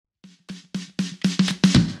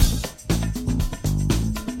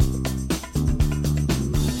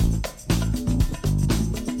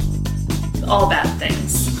all bad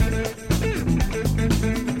things.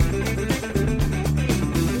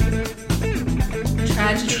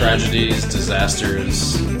 Tragedies,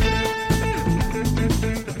 disasters.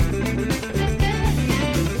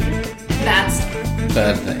 That's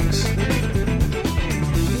Bad things.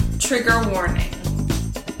 trigger warning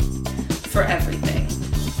for everything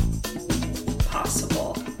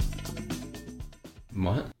possible.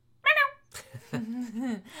 What?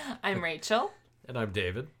 I'm Rachel, And I'm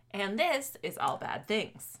David. and this is All Bad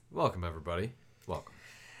Things. Welcome, everybody. Welcome.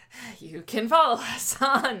 You can follow us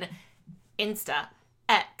on Insta,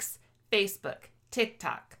 X, Facebook,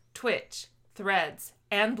 TikTok, Twitch, Threads,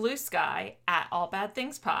 and Blue Sky at All Bad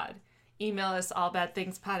Things Pod. Email us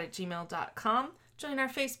allbadthingspod@gmail.com. Join our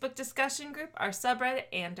Facebook discussion group, our subreddit,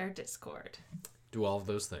 and our Discord. Do all of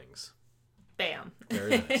those things. Bam.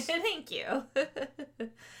 Very nice. Thank you.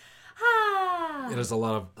 It is a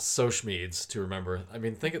lot of social medias to remember. I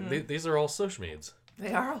mean, these are all social medias.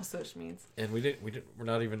 They are all social medias. And we're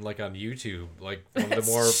not even like on YouTube, like one of the That's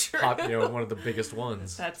more true. one of the biggest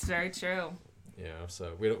ones. That's very true.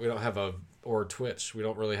 So we don't have or Twitch. We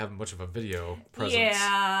don't really have much of a video presence.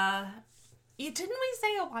 Yeah. Didn't we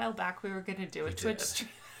say a while back we were going to do a Twitch stream?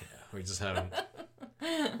 Yeah, we just haven't.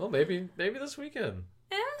 Well, maybe this weekend.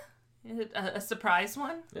 Yeah. A surprise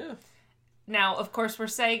one? Yeah. Now, of course, we're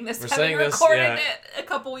saying this, We're having saying this, recorded yeah. it a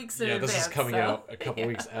couple weeks in advance. Yeah, this is coming so, out a couple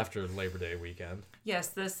weeks after Labor Day weekend.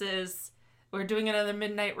 Yes, we're doing another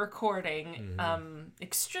midnight recording,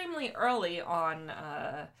 extremely early on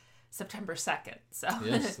September 2nd. So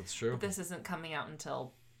Yes, that's true. This isn't coming out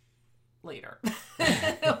until later.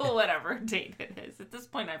 Whatever date it is. At this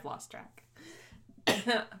point, I've lost track.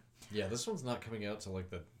 Yeah, this one's not coming out till like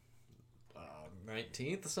the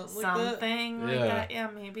 19th or something like Something like Yeah. that. Yeah,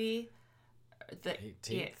 maybe. The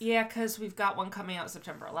 18th? Yeah, because we've got one coming out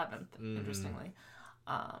September 11th, interestingly.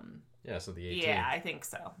 Yeah, so the 18th. Yeah, I think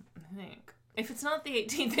so. I think. If it's not the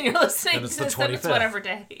 18th and you're listening Then it's to the this, then it's 25th. whatever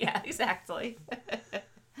day. Yeah, exactly.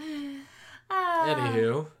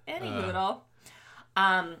 Anywho. Anywho,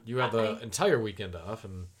 You had the entire weekend off,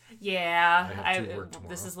 and yeah, I have to work tomorrow.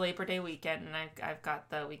 This is Labor Day weekend, and I've got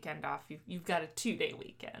the weekend off. You've got a 2-day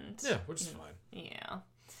weekend. yeah, which is fine. Yeah.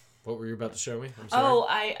 What were you about to show me? I'm sorry. Oh,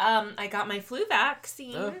 I got my flu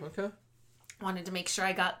vaccine. Oh, okay. Wanted to make sure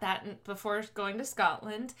I got that before going to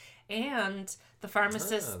Scotland, and the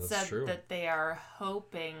pharmacist that's said true. that they are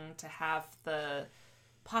hoping to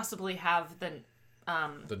possibly have the new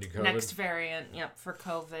COVID? next variant, for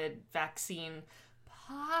COVID vaccine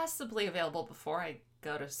possibly available before I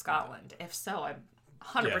go to Scotland. If so, I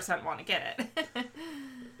 100% want to get it.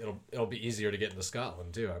 It'll be easier to get into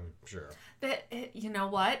Scotland too, I'm sure. But you know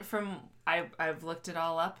what? I've looked it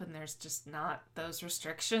all up, and there's just not those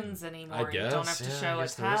restrictions anymore. I You don't guess, have to yeah, I show a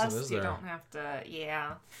guess there isn't, test. is You there? don't have to.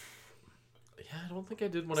 Yeah. Yeah, I don't think I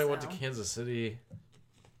did when I went to So. Kansas City.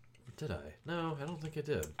 Or did I? No, I don't think I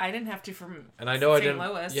did. I didn't have to from And I know I St. didn't.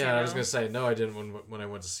 Louis. Yeah, I was gonna say no, I didn't when I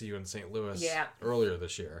went to see you in St. Louis. Yeah. Earlier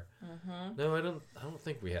this year. Mm-hmm. No, I don't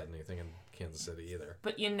think we had anything in Kansas City either.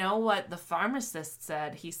 But you know what the pharmacist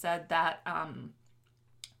said? He said that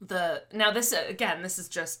this is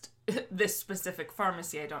just this specific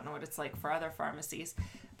pharmacy. I don't know what it's like for other pharmacies,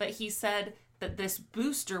 but he said that this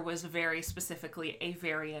booster was very specifically a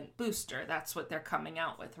variant booster. That's what they're coming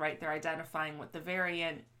out with, right? They're identifying what the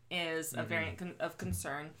variant is, a variant of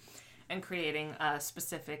concern, and creating a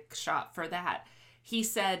specific shot for that. He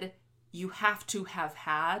said you have to have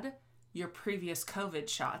had your previous COVID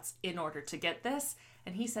shots in order to get this,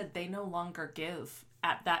 and he said they no longer give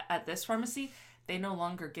at this pharmacy. They no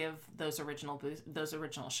longer give those original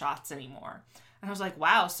shots anymore. And I was like,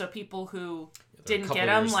 wow. So people who didn't get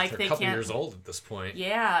them, like they're they a couple can't. years old at this point.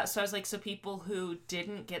 Yeah. So I was like, so people who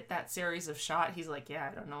didn't get that series of shot, he's like, yeah,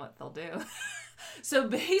 I don't know what they'll do. So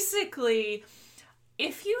basically,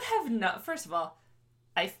 if you have not, first of all,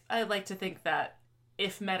 I like to think that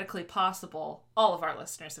if medically possible, all of our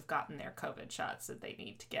listeners have gotten their COVID shots that they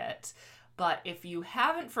need to get. But if you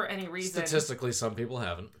haven't for any reason... Statistically, some people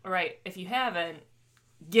haven't. Right. If you haven't,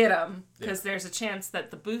 get them. Because there's a chance that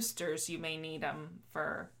the boosters, you may need them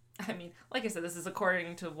for... I mean, like I said, this is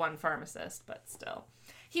according to one pharmacist, but still.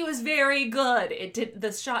 He was very good.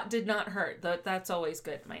 The shot did not hurt. That's always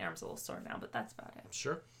good. My arm's a little sore now, but that's about it.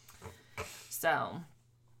 Sure. So...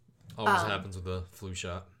 Always happens with a flu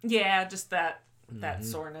shot. Yeah, just that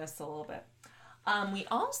soreness a little bit. We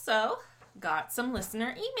also got some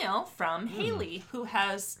listener email from Haley, who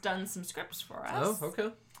has done some scripts for us. Oh,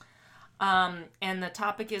 okay. And the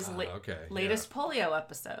topic is latest polio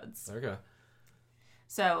episodes. Okay.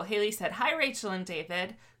 So Haley said, "Hi, Rachel and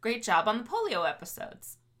David. Great job on the polio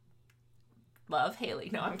episodes. love Haley.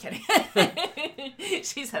 No, I'm kidding.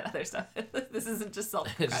 She said other stuff. This isn't just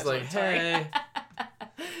self-congratulatory. Just like, hey.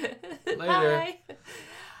 Later. Hi.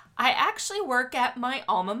 I actually work at my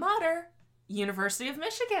alma mater, University of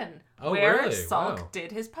Michigan, where really? Salk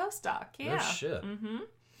did his postdoc. Yeah. No shit. Mm-hmm.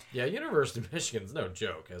 Yeah, University of Michigan's no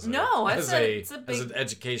joke it's an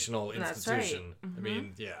educational institution. Right. Mm-hmm. I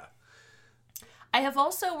mean, yeah. I have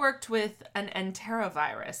also worked with an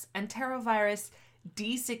enterovirus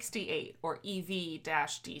D68 or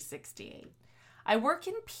EV-D68. I work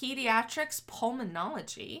in pediatrics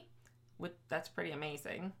pulmonology. That's pretty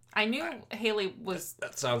amazing. I knew Haley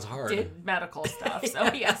that sounds hard. Did medical stuff,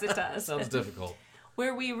 so yes, it does. Sounds difficult.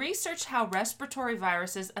 Where we research how respiratory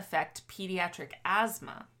viruses affect pediatric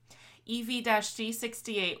asthma.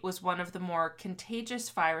 EV-D68 was one of the more contagious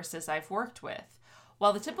viruses I've worked with.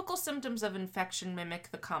 While the typical symptoms of infection mimic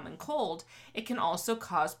the common cold, it can also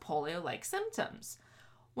cause polio-like symptoms.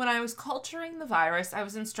 When I was culturing the virus, I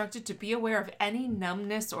was instructed to be aware of any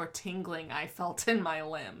numbness or tingling I felt in my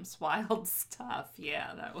limbs. Wild stuff.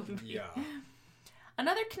 Yeah, that would be. Yeah.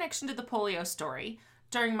 Another connection to the polio story.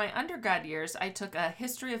 During my undergrad years, I took a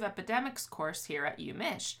History of Epidemics course here at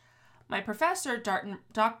UMich. My professor,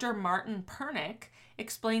 Dr. Martin Pernick,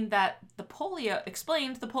 explained the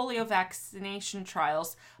polio vaccination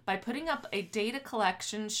trials by putting up a data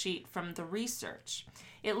collection sheet from the research.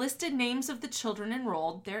 It listed names of the children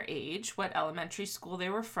enrolled, their age, what elementary school they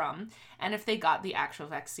were from, and if they got the actual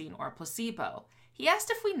vaccine or placebo. He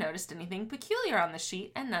asked if we noticed anything peculiar on the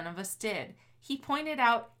sheet, and none of us did. He pointed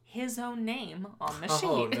out his own name on the sheet.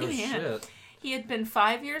 Oh, no shit. He had been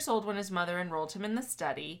 5 years old when his mother enrolled him in the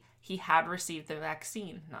study. He had received the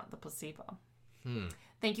vaccine, not the placebo.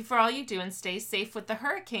 Thank you for all you do, and stay safe with the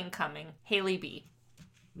hurricane coming. Haley B.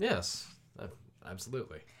 Yes,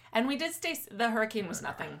 absolutely. And we did stay. The hurricane was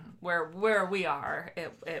nothing. Where we are,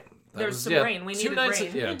 there's some rain. We needed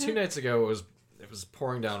rain. 2 nights ago it was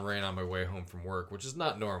pouring down rain on my way home from work, which is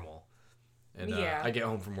not normal. And I get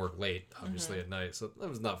home from work late, obviously at night, so it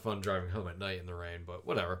was not fun driving home at night in the rain. But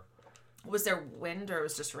whatever. Was there wind or it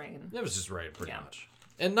was just rain? It was just rain, pretty much,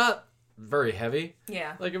 and not very heavy.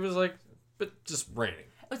 Yeah, like it was but just raining.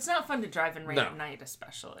 It's not fun to drive in rain at night,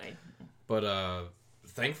 especially. But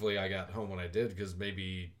thankfully, I got home when I did, because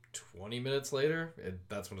maybe 20 minutes later,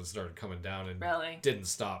 that's when it started coming down and didn't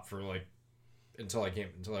stop for until I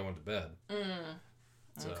went to bed.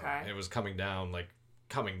 So okay. It was coming down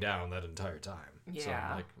that entire time. Yeah. So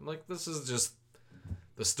I'm like, this is just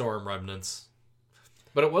the storm remnants.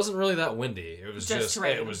 But it wasn't really that windy. It was just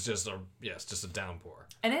rain. It was just a downpour.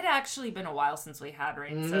 And it actually been a while since we had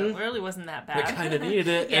rain, so it really wasn't that bad. I kind of needed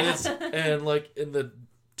it, yeah. and in the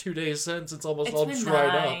 2 days since, it's almost all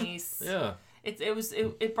dried nice. up. Yeah.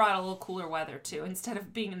 It brought a little cooler weather too. Instead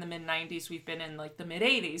of being in the mid 90s, we've been in the mid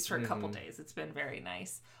 80s for a couple days. It's been very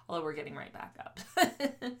nice. Although we're getting right back up.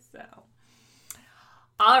 So,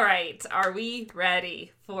 all right, are we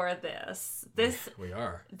ready for this? We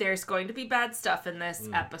are. There's going to be bad stuff in this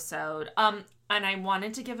episode. And I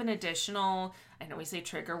wanted to give an additional. I know we say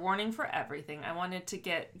trigger warning for everything. I wanted to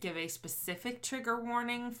give a specific trigger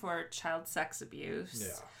warning for child sex abuse.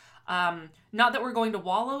 Yeah. Not that we're going to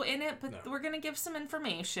wallow in it, but we're going to give some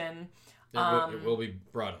information. It will be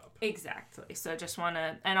brought up. Exactly. So I just want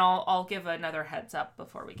to, and I'll give another heads up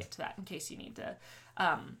before we get to that in case you need to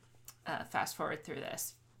fast forward through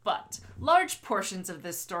this. But large portions of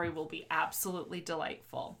this story will be absolutely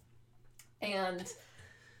delightful. And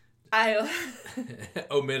I...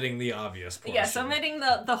 omitting the obvious portion. Yes, omitting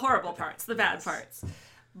the horrible parts, the bad parts.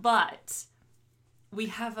 But we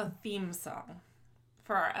have a theme song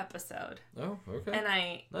for our episode. Oh, okay. And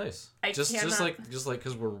nice. Just like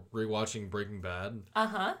because we're rewatching Breaking Bad.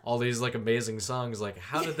 Uh-huh. All these amazing songs.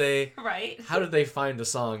 How did they right? How did they find a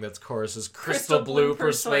song that's chorus is Crystal Blue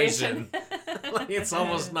Persuasion? It's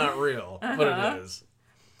almost not real, but it is.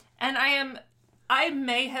 And I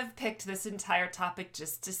may have picked this entire topic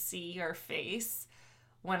just to see your face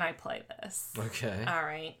when I play this. Okay. All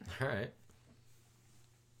right.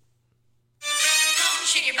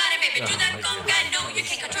 Shake your body, baby, do that conga. No, you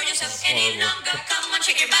can't control yourself any longer. Come on,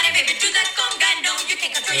 shake your body, baby, do that conga. No, you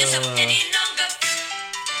can't control yourself any longer.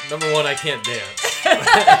 Number one, I can't dance.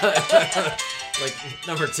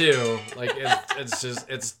 Number two, it's just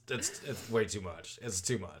it's way too much. It's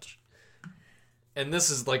too much. And this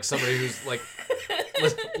is somebody who's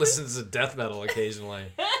listens to death metal occasionally.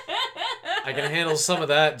 I can handle some of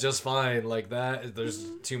that just fine. There's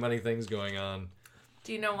too many things going on.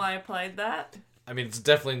 Do you know why I played that? I mean, it's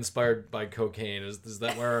definitely inspired by cocaine. Is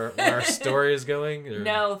that where our story is going? Or?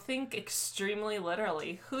 No, think extremely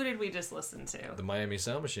literally. Who did we just listen to? The Miami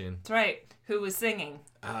Sound Machine. That's right. Who was singing?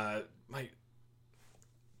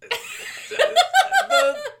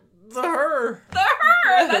 The her. The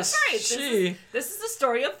her. That's Yes, right. she. This is the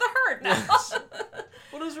story of the her now.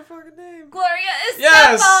 What is her fucking name? Gloria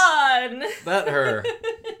Yes! Estefan. That her.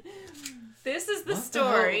 This is the What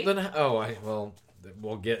story. The hell? Well,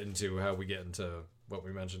 we'll get into how we get into what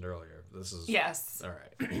we mentioned earlier. This is Yes. all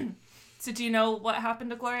right. So do you know what happened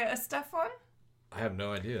to Gloria Estefan? I have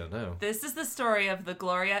no idea. No. This is the story of the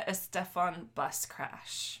Gloria Estefan bus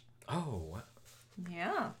crash. Oh,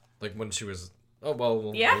 Yeah. like when she was. Oh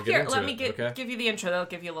well. Yeah, we'll get here, into let it. me Okay. give you the intro. That'll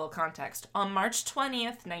give you a little context. On March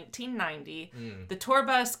 20th, 1990, the tour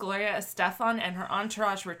bus Gloria Estefan and her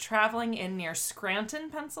entourage were traveling in near Scranton,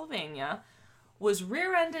 Pennsylvania, was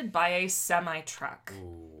rear-ended by a semi-truck,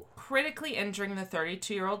 critically injuring the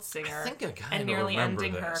 32-year-old singer I think I kinda and nearly remember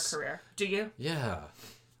ending this. her career. Do you? Yeah.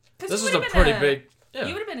 'Cause This you is a would've been pretty big. Yeah.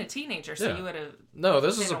 You would have been a teenager, so Yeah. you would have... No,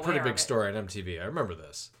 this is been a pretty aware big of it. story on MTV. I remember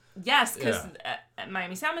this. Yes, because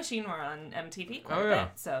Miami Sound Machine were on MTV quite a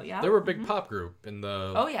bit. So, yeah. They were a big pop group in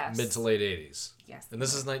the Oh, yes. mid to late 80s. Yes. And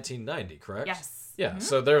this is 1990, correct? Yes. Yeah,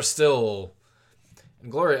 so they're still...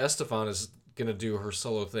 And Gloria Estefan is going to do her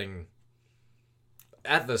solo thing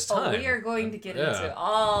at this time. Oh, we are going to get Yeah. into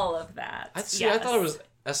all of that. I Yes. thought it was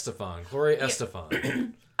Estefan. Gloria Estefan.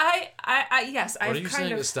 Yes, What I've are you kind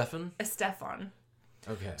saying, of... Estefan? Estefan.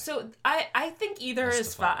 Okay. So I think either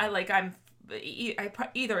is Estefan. fine.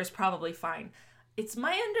 Either is probably fine. It's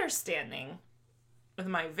my understanding, with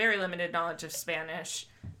my very limited knowledge of Spanish,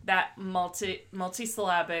 that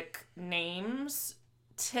multisyllabic names,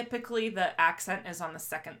 typically the accent is on the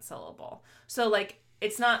second syllable. So like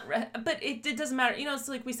it's not, but it doesn't matter. You know, it's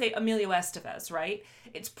like we say Emilio Estevez, right?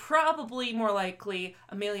 It's probably more likely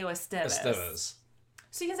Emilio Estevez. Estevez.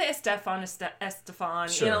 So you can say Estefan, Estefan,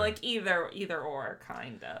 Sure. you know, like either or,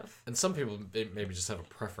 kind of. And some people maybe just have a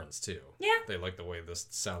preference, too. Yeah. They like the way this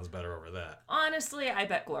sounds better over that. Honestly, I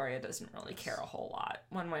bet Gloria doesn't really care a whole lot,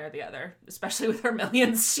 one way or the other. Especially with her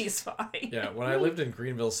millions, she's fine. Yeah, when I lived in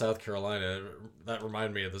Greenville, South Carolina, that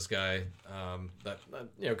reminded me of this guy that,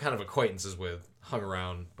 kind of acquaintances with, hung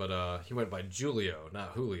around, but he went by Julio, not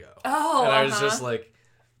Julio. Oh, and I was just like...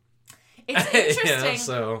 It's interesting.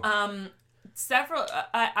 So... Several,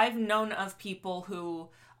 I've known of people who,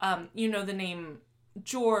 the name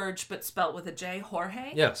George, but spelt with a J,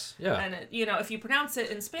 Jorge. Yes, yeah. And, if you pronounce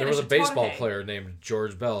it in Spanish, There was a it's baseball Jorge. player named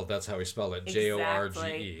George Bell. That's how he spelled it. Jorge.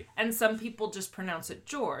 Exactly. And some people just pronounce it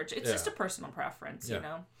George. It's just a personal preference, Yeah. you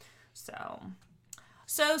know?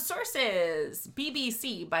 So sources: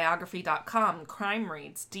 BBC, Biography.com, Crime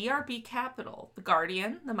Reads, DRB Capital, The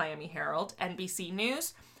Guardian, The Miami Herald, NBC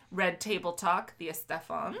News, Red Table Talk, The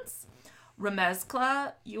Estefans,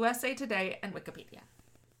 Remezcla, USA Today, and Wikipedia.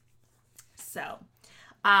 So,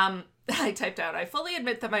 I typed out, I fully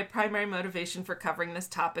admit that my primary motivation for covering this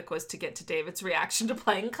topic was to get to David's reaction to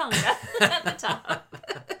playing conga at the top.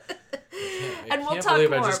 And we'll talk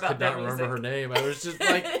more I just about could that not remember music. her name. I was just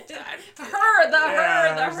like... her.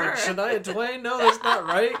 I was like, Shania Twain? No, that's not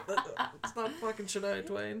right. It's not fucking Shania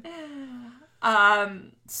Twain.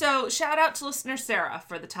 So, shout out to listener Sarah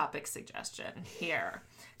for the topic suggestion here.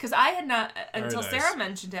 Because I had not, until nice. Sarah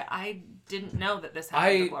mentioned it, I didn't know that this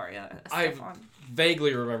happened to Gloria I Estefan.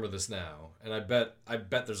 vaguely remember this now, and I bet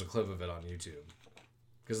there's a clip of it on YouTube.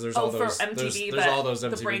 Because there's all for those MTV, there's all those the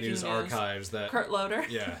MTV breaking news news. archives that Kurt Loder.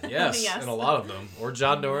 yes, Yes. and a lot of them. Or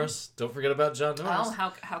John Norris. Don't forget about John Norris. Oh,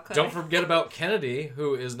 how could Don't I? forget about Kennedy,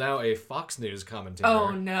 who is now a Fox News commentator.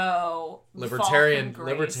 Oh, no. Libertarian Fall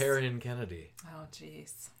from grace. Kennedy. Oh,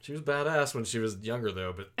 jeez. She was badass when she was younger,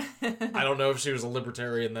 though, but I don't know if she was a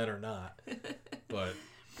libertarian then or not. But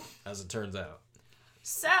as it turns out.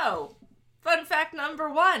 So, fun fact number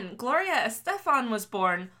 1. Gloria Estefan was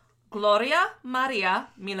born Gloria Maria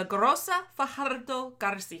Milagrosa Fajardo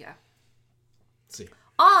Garcia Let's see.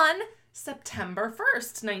 on September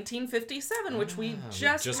 1st, 1957, which we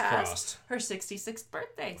just passed crossed. her 66th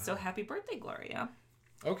birthday. Wow. So happy birthday, Gloria.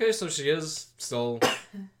 Okay, so she is still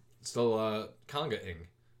conga-ing.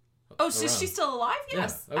 Oh, so she's still alive?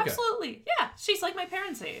 Yes, Yeah, okay. absolutely. Yeah, she's like my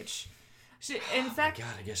parents' age. In fact, God,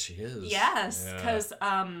 I guess she is. yes, Yeah. because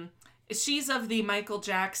she's of the Michael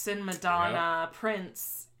Jackson, Madonna,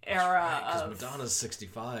 Prince era Because of... Madonna's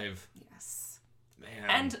 65. Yes. Man.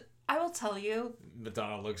 And I will tell you...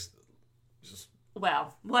 Madonna looks just...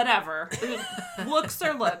 Well, whatever. Looks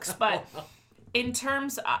are looks, but in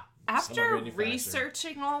terms... after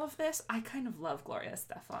researching all of this, I kind of love Gloria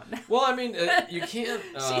Estefan. Well, I mean, you can't...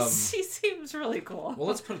 She seems really cool. Well,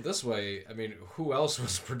 let's put it this way. I mean, who else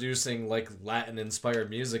was producing, like, Latin-inspired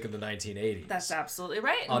music in the 1980s? That's absolutely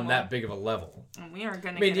right. On that big of a level. And we are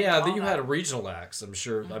going to I mean, get yeah, into all you that. had regional acts, I'm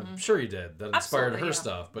sure you did, that inspired Absolutely, her yeah.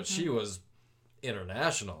 stuff, but she was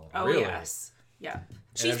international. Oh, really. yes. Yeah.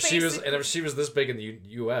 And if she was this big in the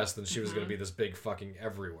U.S., then she was going to be this big fucking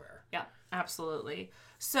everywhere. Yeah, absolutely.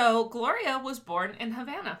 So Gloria was born in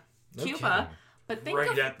Havana, No Cuba. kidding. But Right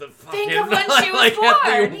think at the think fucking of when she was like born.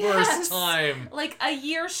 at the worst Yes. time. Like a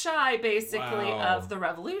year shy, basically, Wow. of the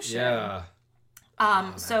revolution. Yeah.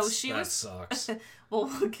 So she that was. sucks. Well,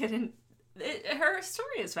 we'll get in. Her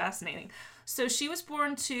story is fascinating. So she was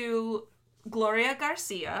born to Gloria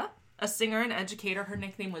Garcia, a singer and educator. Her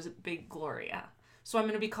nickname was Big Gloria. So I'm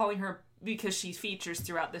going to be calling her, because she features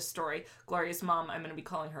throughout this story, Gloria's mom, I'm going to be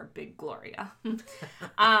calling her Big Gloria.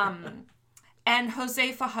 And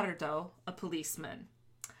Jose Fajardo, a policeman.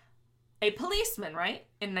 A policeman, right?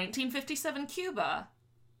 In 1957 Cuba.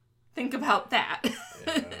 Think about that.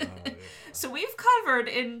 Yeah. So we've covered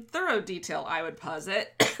in thorough detail, I would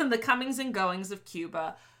posit, the comings and goings of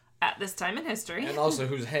Cuba at this time in history. And also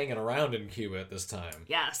who's hanging around in Cuba at this time.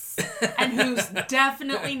 Yes. And who's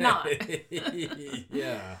definitely not.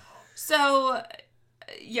 Yeah. So,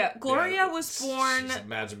 yeah, Gloria was born... Just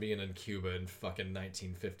imagine being in Cuba in fucking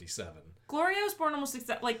 1957. Gloria was born almost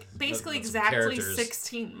basically That's exactly characters.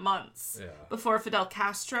 16 months Yeah. before Fidel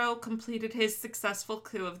Castro completed his successful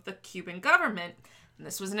coup of the Cuban government. And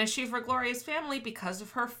this was an issue for Gloria's family because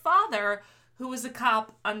of her father, who was a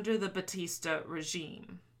cop under the Batista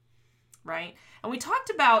regime. Right? And we talked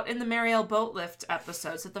about in the Mariel Boatlift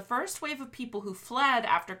episodes that the first wave of people who fled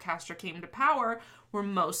after Castro came to power were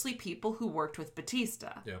mostly people who worked with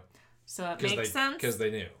Batista. Yeah. So it makes sense. Because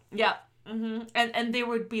they knew. Yeah. Mm-hmm. And they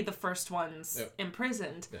would be the first ones Yep.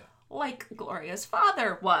 imprisoned, Yeah. like Gloria's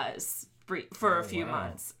father was for a few wow.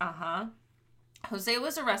 months. Jose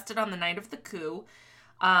was arrested on the night of the coup,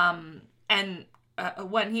 and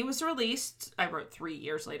when he was released, I wrote 3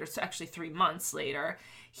 years later, so actually 3 months later,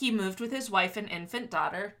 he moved with his wife and infant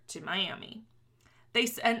daughter to Miami.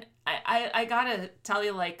 I gotta tell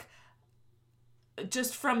you, like,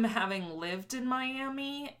 just from having lived in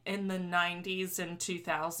Miami in the 90s and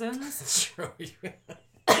 2000s. That's true.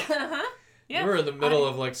 Yeah. We're in the middle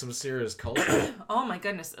of like some serious culture. Oh my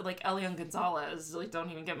goodness. Like Elian Gonzalez. Like,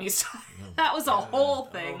 don't even get me started. That was a whole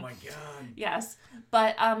thing. Oh my god. Yes.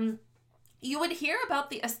 But you would hear about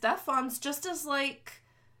the Estefans just as like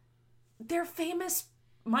they're famous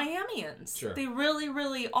Miamians. Sure. They really,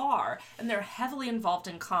 really are. And they're heavily involved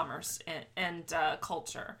in commerce and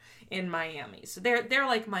culture in Miami. So they're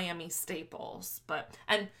like Miami staples.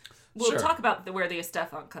 And we'll Sure. talk about where the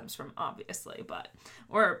Estefan comes from, obviously. But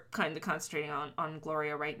we're kind of concentrating on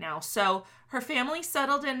Gloria right now. So her family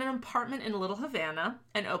settled in an apartment in Little Havana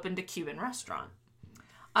and opened a Cuban restaurant.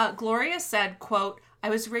 Gloria said, quote,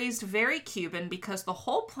 "I was raised very Cuban because the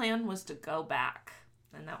whole plan was to go back."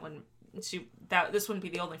 And this wouldn't be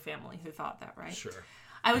the only family who thought that, right? Sure.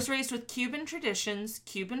 "I was raised with Cuban traditions,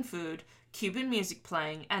 Cuban food, Cuban music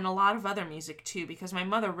playing, and a lot of other music too, because my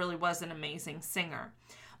mother really was an amazing singer.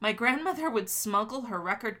 My grandmother would smuggle her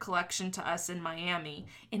record collection to us in Miami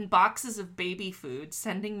in boxes of baby food,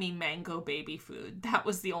 sending me mango baby food. That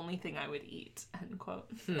was the only thing I would eat," end quote.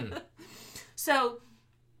 So,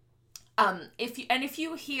 if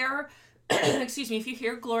you hear, if you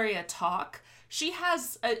hear Gloria talk, she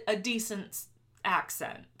has a decent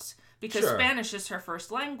accent because Sure. Spanish is her first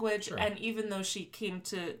language, Sure. and even though she came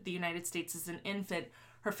to the United States as an infant,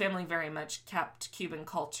 her family very much kept Cuban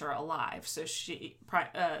culture alive. So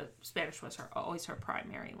Spanish was always her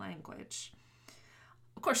primary language.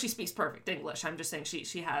 Of course, she speaks perfect English. I'm just saying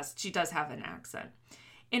she does have an accent.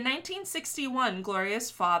 In 1961,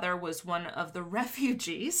 Gloria's father was one of the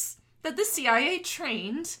refugees that the CIA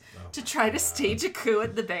trained to try to stage a coup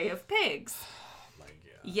at the Bay of Pigs. Oh my god.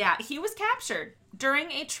 Yeah, he was captured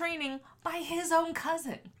during a training by his own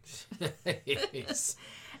cousin. Yes.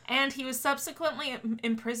 And he was subsequently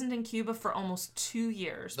imprisoned in Cuba for almost 2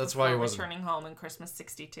 years. That's why he before wasn't- returning home in Christmas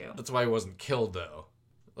 '62. That's why he wasn't killed though.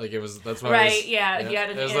 Like that's why. Right? Yeah, he had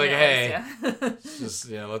an. It was like, hey, yeah. just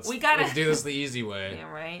let's gotta- do this the easy way. Yeah,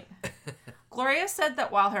 right. Gloria said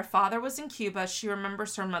that while her father was in Cuba, she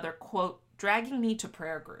remembers her mother, quote, "dragging me to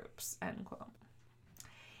prayer groups," end quote.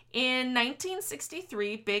 In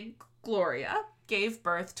 1963, Big Gloria gave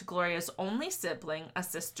birth to Gloria's only sibling, a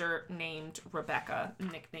sister named Rebecca,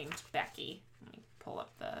 nicknamed Becky. Let me pull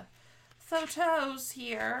up the photos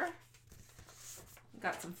here. We've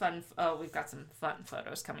got some fun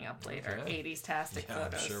photos coming up later. Okay. 80s-tastic Yeah,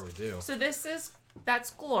 photos. I'm sure we do. So that's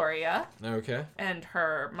Gloria Okay. and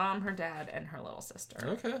her mom, her dad, and her little sister,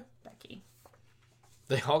 Okay. Becky.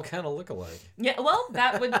 They all kind of look alike. Yeah, well,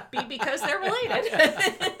 that would be because they're related.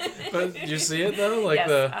 But you see it though, like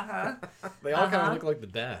yes, they all kind of look like the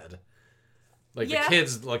dad. Like Yeah. the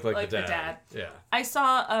kids look like, Like the the dad. dad. Yeah.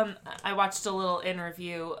 I watched a little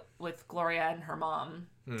interview with Gloria and her mom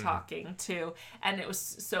talking too, and it was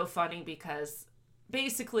so funny because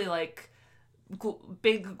basically like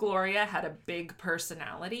big Gloria had a big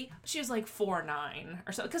personality. She was like 4'9"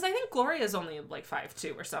 or so, because I think Gloria is only like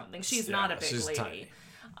 5'2" or something. She's not a big she's lady.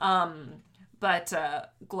 tiny. But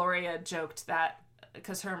Gloria joked that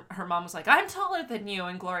because her mom was like, "I'm taller than you,"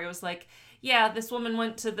 and Gloria was like, "Yeah, this woman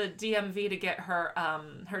went to the DMV to get her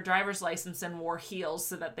her driver's license and wore heels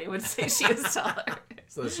so that they would say she was taller."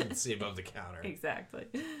 So that she can see above the counter. Exactly.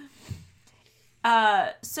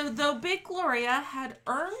 So though Big Gloria had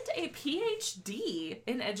earned a PhD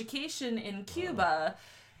in education in Cuba,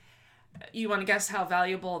 you want to guess how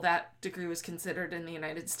valuable that degree was considered in the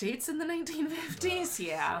United States in the 1950s?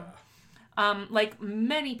 Yeah. Like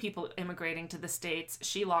many people immigrating to the States,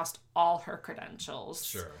 she lost all her credentials.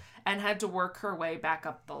 Sure. And had to work her way back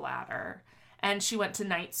up the ladder. And she went to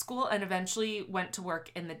night school and eventually went to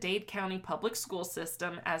work in the Dade County public school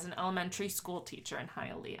system as an elementary school teacher in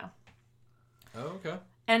Hialeah. Oh, okay.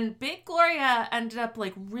 And Big Gloria ended up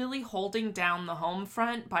like really holding down the home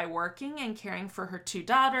front by working and caring for her 2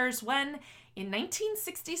 daughters when, in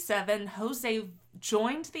 1967, Jose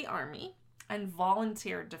joined the army and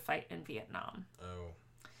volunteered to fight in Vietnam.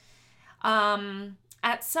 Oh.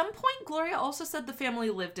 At some point, Gloria also said the family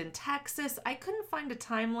lived in Texas. I couldn't find a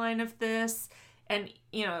timeline of this. And,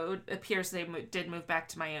 you know, it appears they did move back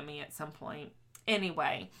to Miami at some point.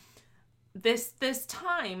 Anyway, this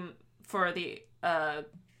time for the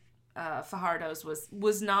Fajardos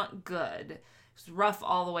was not good. It was rough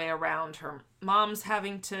all the way around. Her mom's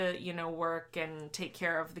having to, you know, work and take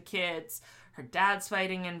care of the kids. Her dad's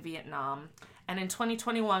fighting in Vietnam. And in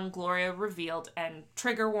 2021, Gloria revealed, and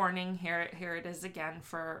trigger warning, here it is again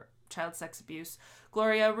for child sex abuse.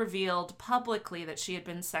 Gloria revealed publicly that she had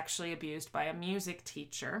been sexually abused by a music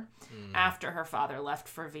teacher after her father left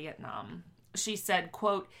for Vietnam. She said,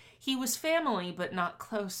 quote, "He was family, but not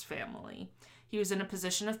close family. He was in a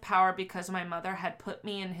position of power because my mother had put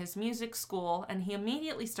me in his music school, and he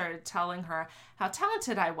immediately started telling her how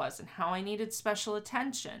talented I was and how I needed special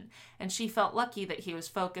attention. And she felt lucky that he was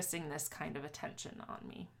focusing this kind of attention on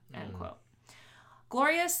me," end quote.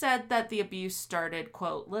 Gloria said that the abuse started,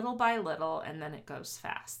 quote, "little by little, and then it goes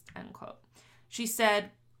fast," end quote. She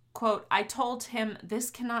said, quote, "I told him, this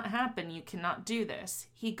cannot happen. You cannot do this.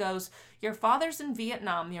 He goes, your father's in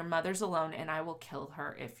Vietnam, your mother's alone, and I will kill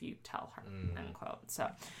her if you tell her," end quote.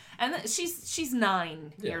 So, and she's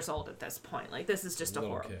 9 years old at this point. Like, this is just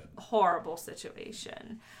a horrible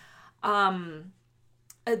situation. And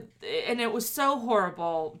it was so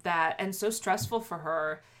horrible and so stressful for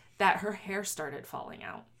her that her hair started falling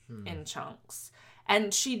out in chunks.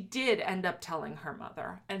 And she did end up telling her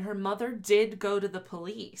mother. And her mother did go to the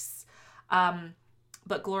police.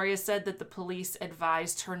 But Gloria said that the police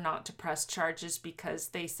advised her not to press charges because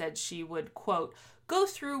they said she would, quote, "go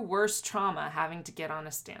through worse trauma having to get on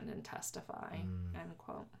a stand and testify," end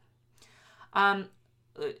quote.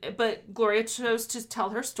 But Gloria chose to tell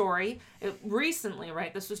her story recently,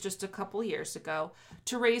 right? This was just a couple years ago,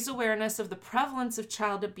 to raise awareness of the prevalence of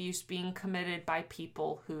child abuse being committed by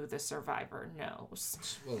people who the survivor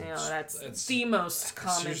knows. Well, you know, that's the most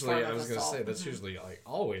common usually, form of I was going to assault. say, that's usually like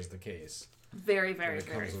always the case. Very, very, When it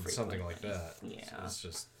very comes with frequently. something like that. Yeah. It's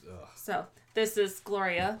just, ugh. So, this is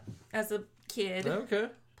Gloria as a kid. Okay.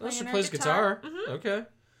 Well, she playing her plays guitar. Okay.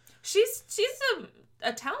 She's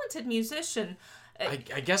a talented musician. I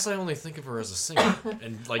guess I only think of her as a singer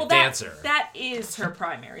and like Well, dancer. that is her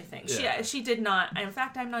primary thing. Yeah. She did not. In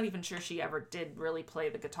fact, I'm not even sure she ever did really play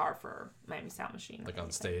the guitar for Miami Sound Machine. Like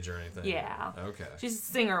on stage or anything. Yeah. Okay. She's a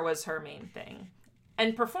singer was her main thing,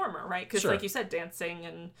 and performer, right? Because Sure. like you said, dancing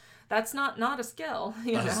and that's not a skill.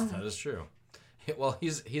 You know? That is true. Well,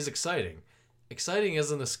 he's exciting. Exciting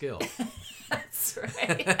isn't a skill. That's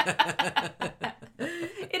right.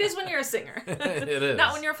 It is when you're a singer. It is.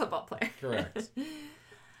 Not when you're a football player. Correct.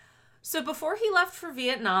 So before he left for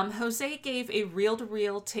Vietnam, Jose gave a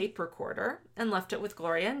reel-to-reel tape recorder and left it with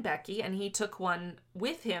Gloria and Becky, and he took one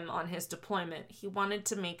with him on his deployment. He wanted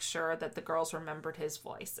to make sure that the girls remembered his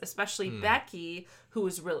voice, especially Becky, who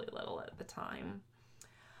was really little at the time.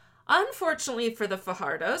 Unfortunately for the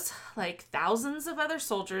Fajardos, like thousands of other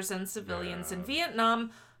soldiers and civilians in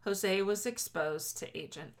Vietnam, Jose was exposed to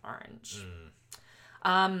Agent Orange.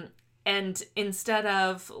 And instead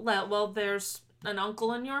of, well, there's an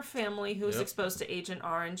uncle in your family who's exposed to Agent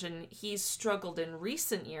Orange, and he's struggled in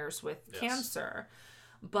recent years with cancer.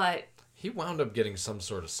 But he wound up getting some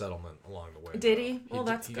sort of settlement along the way. Did he? Well,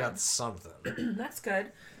 that's he good. got something. That's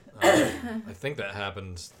good. I think that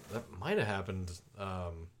happened. That might have happened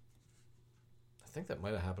think that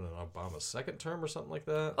might have happened in Obama's second term or something like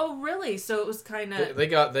that. Oh, really? So it was kind of... They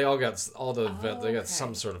got okay.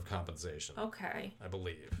 some sort of compensation. Okay. I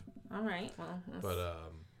believe. All right. Well, But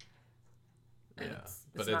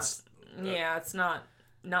it's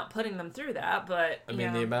not putting them through that, but I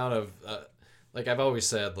mean the amount of like I've always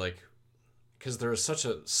said, like, because there was such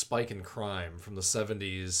a spike in crime from the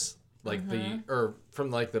 70s, like from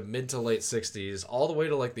like the mid to late 60s all the way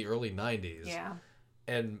to like the early 90s. Yeah.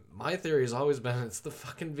 And my theory has always been it's the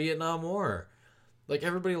fucking Vietnam War. Like,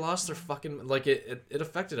 everybody lost their fucking... Like, it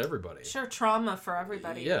affected everybody. Sure, trauma for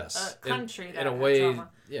everybody. Yes. A country that in a had way, trauma.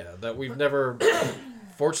 yeah, that we've never...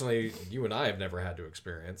 Fortunately, you and I have never had to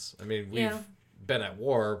experience. I mean, we've been at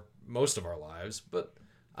war most of our lives, but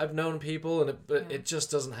I've known people, and it just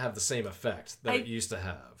doesn't have the same effect that it used to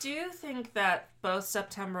have. Do you think that both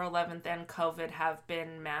September 11th and COVID have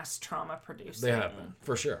been mass trauma producing? They have been,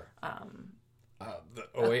 for sure. The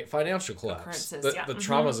 2008 financial collapse. The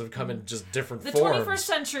traumas have come in just different forms. The 21st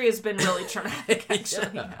century has been really traumatic,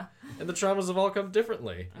 actually. Yeah. And the traumas have all come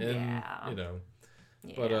differently. And, you know.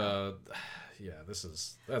 Yeah. But,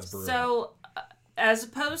 that's brutal. So, as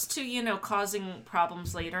opposed to, you know, causing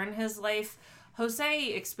problems later in his life,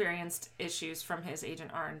 Jose experienced issues from his Agent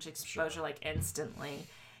Orange exposure, like, instantly.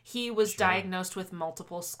 He was diagnosed with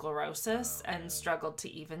multiple sclerosis and struggled to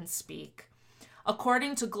even speak.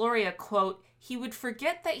 According to Gloria, quote, he would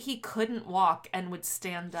forget that he couldn't walk and would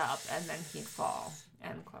stand up and then he'd fall,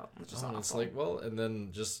 end quote, which is awful. It's like, well, and then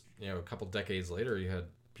just, you know, a couple decades later, you had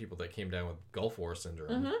people that came down with Gulf War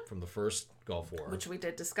syndrome from the first Gulf War. Which we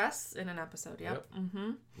did discuss in an episode, yep.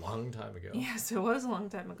 Mm-hmm. Long time ago. Yes, it was a long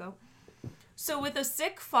time ago. So with a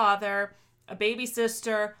sick father, a baby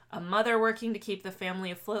sister, a mother working to keep the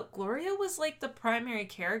family afloat, Gloria was like the primary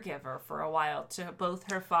caregiver for a while to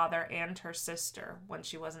both her father and her sister when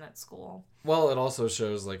she wasn't at school. Well, it also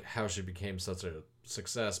shows like how she became such a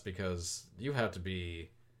success because you have to be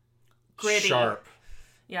gritty, sharp,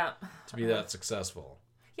 to be that successful.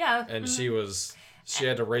 Yeah, and she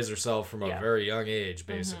had to raise herself from a very young age,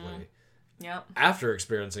 basically. Yep. After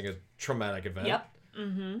experiencing a traumatic event. Yep.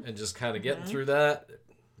 Mm-hmm. And just kind of getting through that.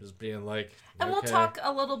 Just being like, and we'll talk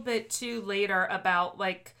a little bit too later about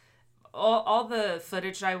like all the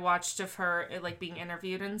footage I watched of her like being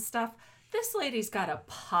interviewed and stuff. This lady's got a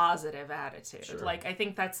positive attitude. Sure. Like, I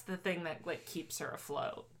think that's the thing that like keeps her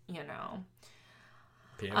afloat, you know.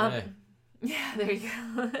 PMA. Yeah, there you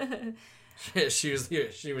go. she was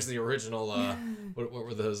the original. What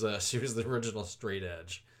were those? She was the original straight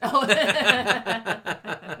edge. Oh.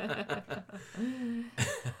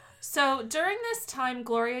 So, during this time,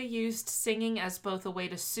 Gloria used singing as both a way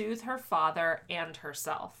to soothe her father and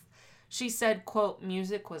herself. She said, quote,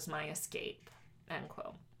 music was my escape, end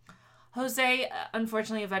quote. Jose,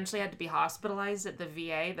 unfortunately, eventually had to be hospitalized at the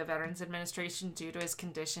VA, the Veterans Administration, due to his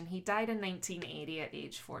condition. He died in 1980 at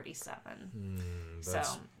age 47. So,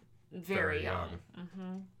 very young.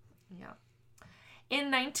 Mm-hmm. Yeah.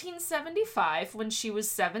 In 1975, when she was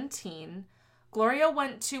 17... Gloria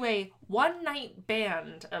went to a one-night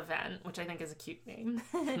band event, which I think is a cute name,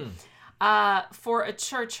 for a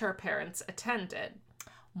church her parents attended.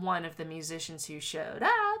 One of the musicians who showed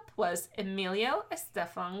up was Emilio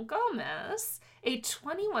Estefan Gomez, a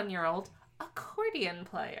 21-year-old accordion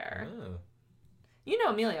player. Oh. You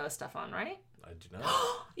know Emilio Estefan, right? I do not.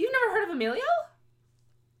 You've never heard of Emilio?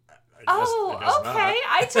 I guess okay. Not.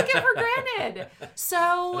 I took it for granted.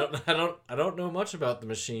 So I don't know much about the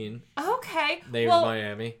machine. Okay. Named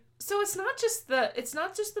Miami. So it's not just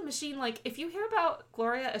the machine. Like, if you hear about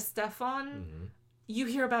Gloria Estefan, you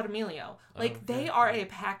hear about Emilio. Like, they are a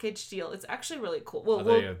package deal. It's actually really cool. Well,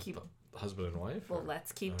 we'll keep husband and wife. Well,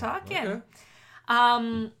 let's keep talking.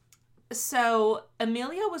 Okay. So,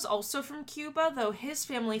 Emilio was also from Cuba, though his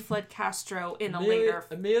family fled Castro in a later...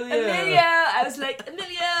 Emilio! I was like,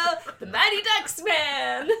 Emilio, the Mighty Ducks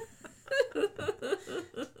man!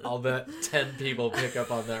 I'll bet 10 people pick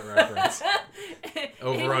up on that reference.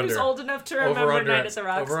 Over under. Who's old enough to remember Night at the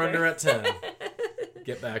Roxbury. Over under at 10.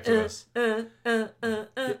 Get back to us.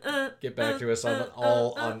 Get back to us on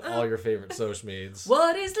all your favorite social medias.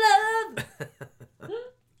 What is love?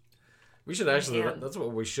 We should actually, that's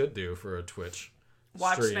what we should do for a Twitch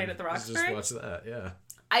Watch stream. Night at the Roxbury? Just watch that, yeah.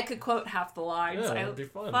 I could quote half the lines. Yeah, that'd be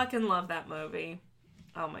fun. I fucking love that movie.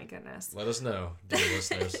 Oh my goodness. Let us know, dear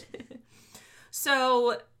listeners.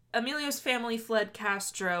 So, Emilio's family fled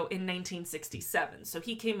Castro in 1967, so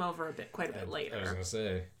he came over quite a bit later. I was going to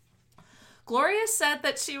say. Gloria said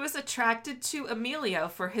that she was attracted to Emilio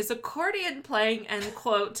for his accordion playing and,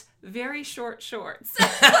 quote, very short shorts.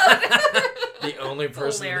 The only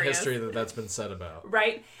person in Hilarious. history that's been said about.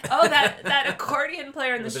 Right? Oh, that accordion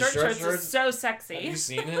player in the With the short short shorts shorts? is so sexy. Have you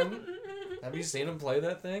seen him? Have you seen him play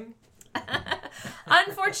that thing?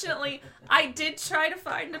 Unfortunately, I did try to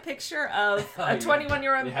find a picture of a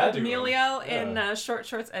 21-year-old you had to, Emilio yeah. in short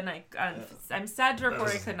shorts, and I'm sad to report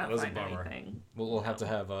I could not that was a find bummer. anything. We'll have to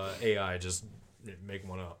have AI just make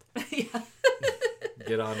one up. Yeah.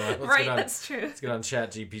 Get on. Right, that's true. Let's get on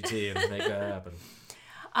ChatGPT and make that happen.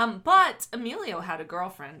 But Emilio had a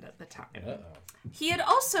girlfriend at the time. Uh-oh. He had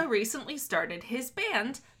also recently started his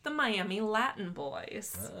band, the Miami Latin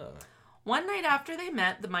Boys. Oh. One night after they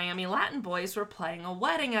met, the Miami Latin Boys were playing a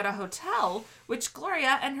wedding at a hotel, which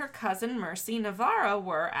Gloria and her cousin Mercy Navarro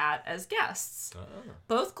were at as guests. Oh.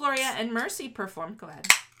 Both Gloria and Mercy performed, go ahead,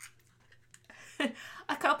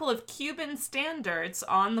 a couple of Cuban standards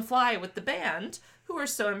on the fly with the band, who were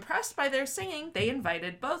so impressed by their singing, they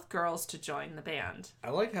invited both girls to join the band.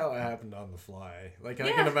 I like how it happened on the fly. Like, I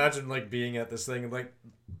Yeah. can imagine, like, being at this thing and, like,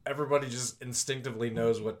 everybody just instinctively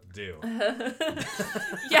knows what to do.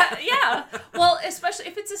 Yeah. Well, especially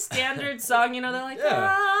if it's a standard song, you know, they're like, Yeah.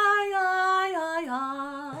 ay, ay, ay,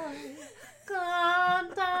 ay,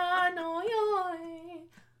 canta no llore,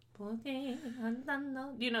 porque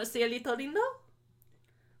andando. Do you know Cielito Lindo?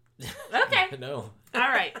 Okay. No. All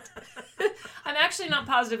right. I'm actually not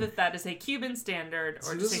positive if that is a Cuban standard or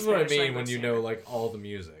So just this a is what I Spanish mean language when you standard. know, like, all the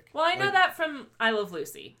music. Well, I know Like- that from I Love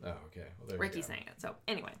Lucy. Oh, okay. Well, there Ricky you go. sang it. So,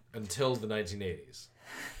 anyway. Until the 1980s.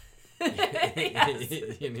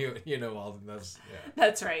 Yes. you know all that's yeah.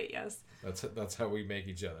 That's right, yes. That's how we make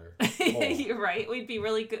each other. You're right. We'd be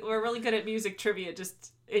really good. We're really good at music trivia,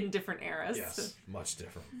 just in different eras. Yes, much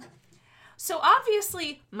different. So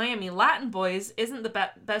obviously, Miami Latin Boys isn't the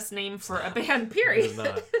best name for a band. Period. It's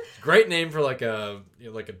not. Great name for like a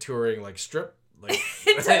touring like strip. Like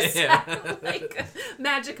It does yeah. sound like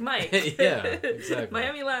Magic Mike. Yeah, exactly.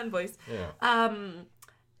 Miami Latin Boys. Yeah.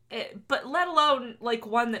 But let alone like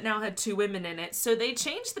one that now had two women in it, so they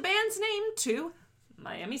changed the band's name to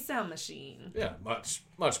Miami Sound Machine. Yeah, much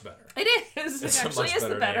better. It is. It's It a actually much is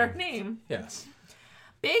the better better name. Yes.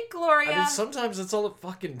 Big Gloria. I mean, sometimes that's all it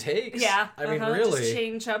fucking takes. Yeah. I mean, Just really.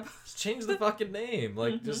 change up. Just change the fucking name.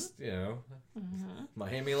 Like, just, you know.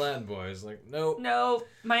 Miami Latin Boys. Like, nope. No,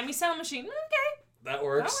 Miami Sound Machine. Okay. That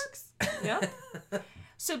works. That works. Yeah.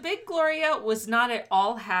 So Big Gloria was not at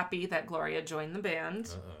all happy that Gloria joined the band.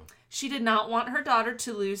 Uh-oh. She did not want her daughter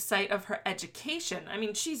to lose sight of her education. I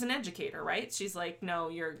mean, she's an educator, right? She's like, no,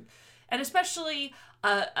 you're... And especially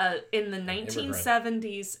in the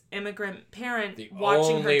 1970s, immigrant parent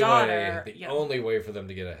watching her daughter... The only way for them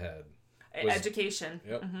to get ahead. was- education.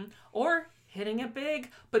 Yep. Or hitting it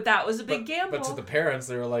big. But that was a big gamble. But to the parents,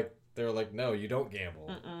 they were like, no, you don't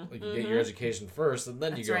gamble. Like, you get your education first, and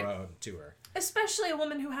then That's you go right. out and tour. Especially a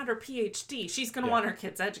woman who had her PhD. She's going to want her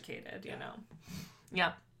kids educated, you know.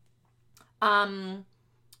 Yeah.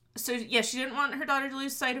 So, yeah, she didn't want her daughter to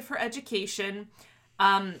lose sight of her education.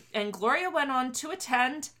 And Gloria went on to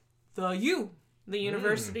attend the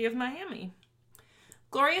University of Miami.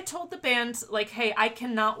 Gloria told the band, like, hey, I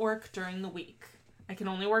cannot work during the week. I can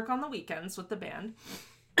only work on the weekends with the band.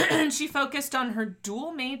 And she focused on her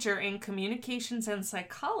dual major in communications and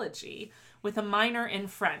psychology with a minor in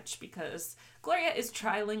French because Gloria is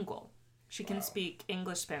trilingual. She can speak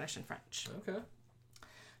English, Spanish, and French. Okay.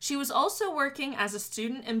 She was also working as a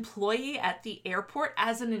student employee at the airport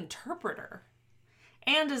as an interpreter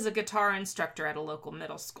and as a guitar instructor at a local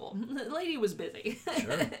middle school. The lady was busy.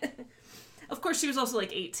 Sure. Of course, she was also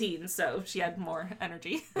like 18, so she had more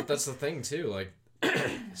energy. But that's the thing, too. Like,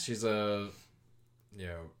 she's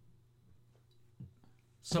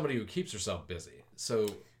somebody who keeps herself busy. So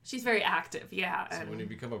She's very active, yeah. So And when you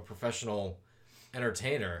become a professional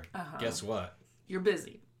entertainer, guess what? you're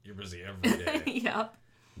busy. You're busy every day. Yep.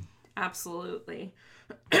 Absolutely.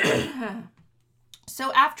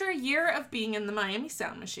 So after a year of being in the Miami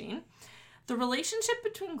Sound Machine, the relationship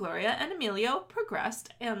between Gloria and Emilio progressed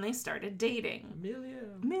and they started dating.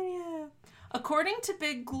 Emilio. According to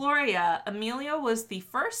Big Gloria, Emilio was the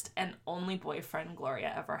first and only boyfriend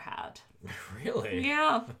Gloria ever had. Really?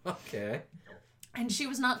 Yeah. Okay. And she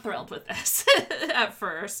was not thrilled with this at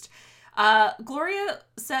first. Gloria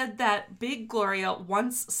said that Big Gloria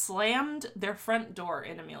once slammed their front door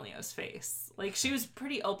in Emilio's face. Like, she was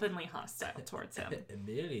pretty openly hostile towards him.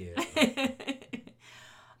 Emilio.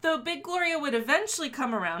 Though Big Gloria would eventually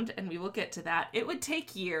come around, and we will get to that, it would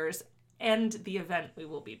take years and the event we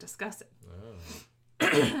will be discussing.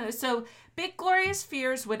 Oh. So Big Gloria's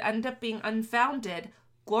fears would end up being unfounded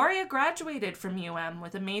Gloria graduated from UM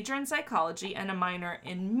with a major in psychology and a minor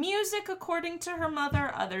in music, according to her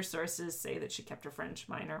mother. Other sources say that she kept her French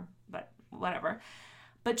minor, but whatever.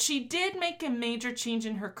 But she did make a major change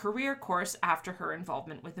in her career course after her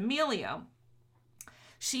involvement with Emilio.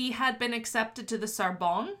 She had been accepted to the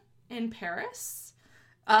Sorbonne in Paris,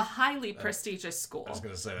 a highly prestigious school. I was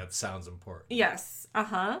going to say, that sounds important. Yes,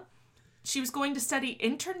 She was going to study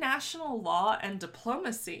international law and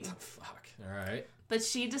diplomacy. Oh, fuck. All right. But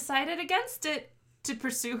she decided against it to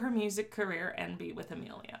pursue her music career and be with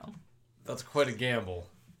Emilio. That's quite a gamble.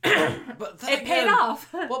 But then It paid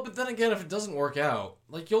off. Well, but then again, if it doesn't work out,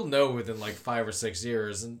 like, you'll know within, like, 5 or 6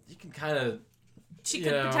 years, and you can kind of... She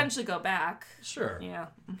could potentially go back. Sure. Yeah.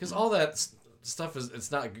 Because all that stuff is...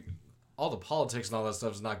 It's not... All the politics and all that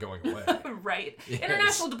stuff is not going away. Right. Yes.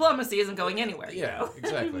 International diplomacy isn't going anywhere. Yeah,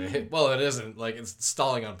 exactly. Well, it isn't. Like, it's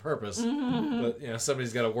stalling on purpose. But,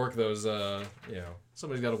 somebody's got to work those,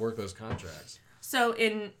 somebody's got to work those contracts. So,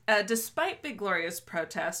 despite Big Gloria's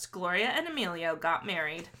protest, Gloria and Emilio got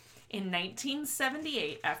married in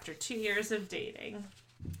 1978 after 2 years of dating.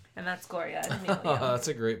 And that's Gloria and Emilio. That's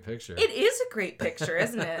a great picture. It is a great picture,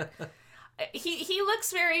 isn't it? He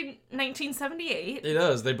looks very 1978. He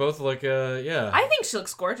does. They both look, I think she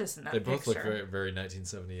looks gorgeous in that They picture. both look very, very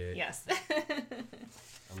 1978. Yes.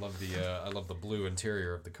 I love the blue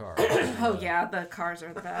interior of the car. Oh yeah, the cars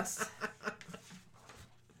are the best.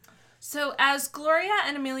 So as Gloria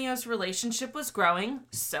and Emilio's relationship was growing,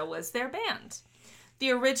 so was their band. The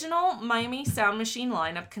original Miami Sound Machine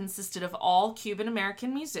lineup consisted of all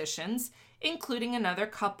Cuban-American musicians, including another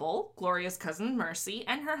couple, Gloria's cousin Mercy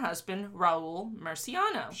and her husband Raul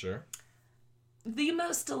Murciano. Sure. The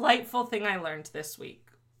most delightful thing I learned this week,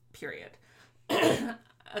 period.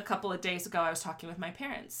 A couple of days ago, I was talking with my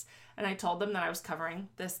parents, and I told them that I was covering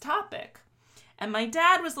this topic. And my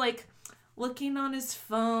dad was, like, looking on his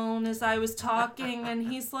phone as I was talking,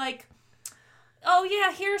 and he's like, "Oh,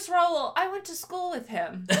 yeah, here's Raul. I went to school with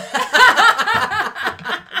him."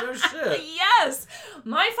 No shit. Yes!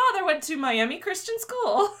 My father went to Miami Christian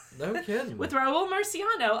School. No kidding. With Raul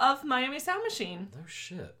Murciano of Miami Sound Machine. No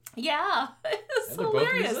shit. Yeah. It's And they're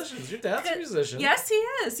hilarious. both musicians. Your dad's a musician. Yes, he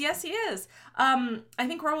is. Yes, he is. I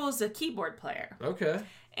think Raul is a keyboard player. Okay.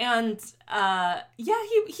 And,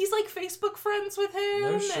 he's, like, Facebook friends with him.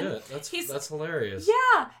 No shit. That's hilarious.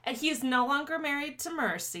 Yeah. And he's no longer married to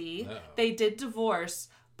Mercy. No. They did divorce.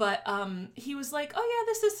 But he was like, "Oh,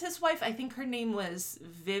 yeah, this is his wife." I think her name was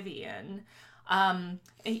Vivian.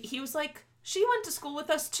 He was like, "She went to school with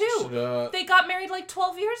us, too. They got married, like,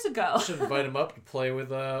 12 years ago." Should invite him up to play with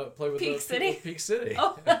Peak City. Peak City.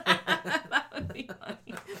 Oh, that would be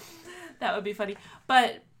funny. That would be funny.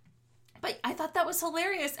 But I thought that was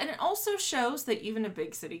hilarious. And it also shows that even a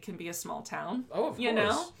big city can be a small town. Oh, of course. You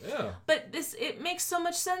know? Yeah. But it makes so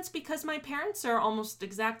much sense because my parents are almost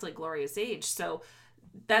exactly Gloria's age. So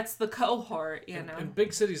that's the cohort, you know. And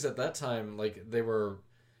big cities at that time, like, they were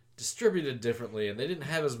distributed differently, and they didn't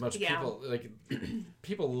have as much people. Like,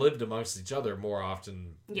 people lived amongst each other more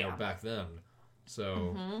often, you know, back then.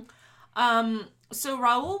 So. Mm-hmm. So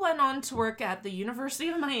Raul went on to work at the University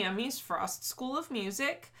of Miami's Frost School of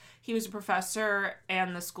Music. He was a professor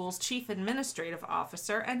and the school's chief administrative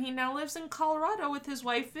officer, and he now lives in Colorado with his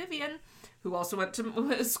wife Vivian, who also went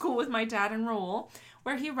to school with my dad and Raul,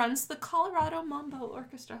 where he runs the Colorado Mambo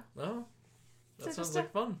Orchestra. Oh, that So sounds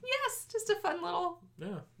like fun. Yes, just a fun little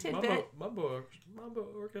tidbit. Mambo Orchestra.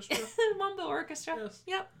 Mambo Orchestra. Yes.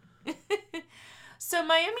 Yep. So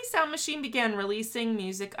Miami Sound Machine began releasing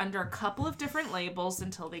music under a couple of different labels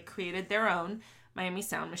until they created their own Miami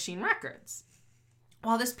Sound Machine Records.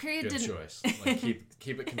 While this period Good didn't... choice. Like,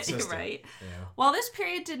 keep it consistent. Right. Yeah. While this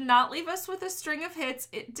period did not leave us with a string of hits,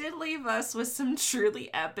 it did leave us with some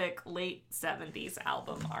truly epic late 70s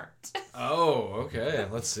album art. Oh, okay.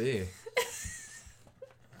 Let's see.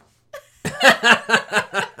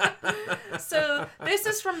 So this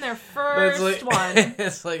is from their first one.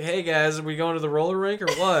 It's like, hey guys, are we going to the roller rink or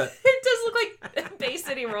what? It does look like Bay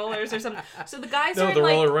City Rollers or something. So the guys are No, in the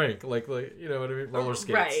like... roller rink. Like, you know what I mean? Roller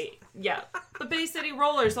skates. Right. Yeah. The Bay City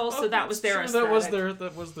Rollers also, that was their aesthetic.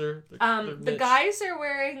 That was their the niche. guys are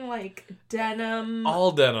wearing like denim.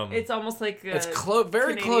 All denim. It's almost like It's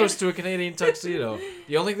very Canadian. close to a Canadian tuxedo.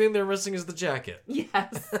 The only thing they're missing is the jacket.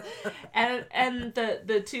 Yes. and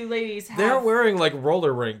the two ladies have... They're wearing like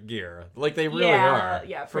roller rink gear. Like they really are.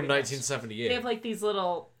 Yeah, From pretty much. 1978. They have like these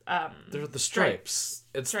little... They're the stripes.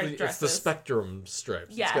 It's striped the dresses. spectrum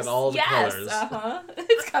stripes. Yes. It's got all the colors. Uh-huh.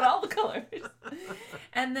 It's got all the colors.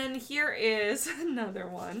 And then here is another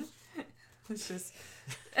one. It's just...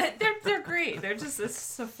 They're great. They're just... It's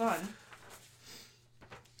so fun.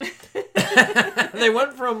 They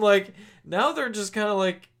went from now they're just kind of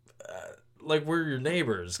like we're your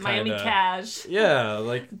neighbors. Kinda. Miami Cash.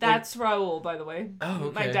 Yeah, That's Raul, by the way. Oh,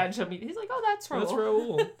 okay. My dad showed me. He's like, oh, that's Raul. That's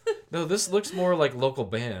Raul. No, this looks more like local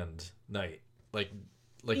band night.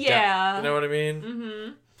 Yeah. You know what I mean?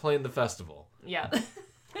 Mm-hmm. Playing the festival. Yeah.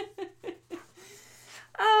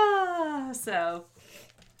 So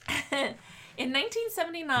in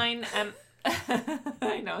 1979,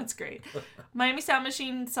 I know, it's great. Miami Sound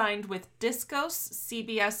Machine signed with Discos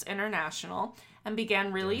CBS International and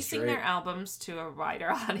began releasing their albums to a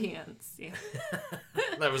wider audience. Yeah.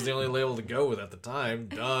 That was the only label to go with at the time.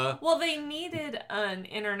 Duh. Well, they needed an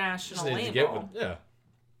international label. To get with, yeah.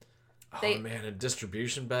 Oh man, and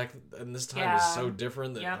distribution back in this time is so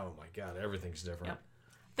different that oh my god, everything's different. Yep.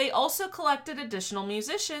 They also collected additional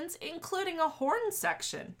musicians, including a horn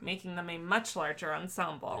section, making them a much larger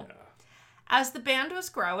ensemble. Yeah. As the band was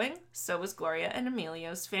growing, so was Gloria and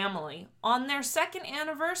Emilio's family. On their second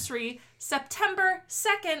anniversary, September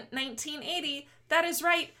 2nd, 1980, that is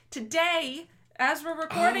right, today, as we're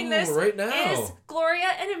recording this, right now, is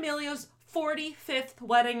Gloria and Emilio's 45th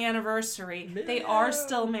wedding anniversary. Yeah. They are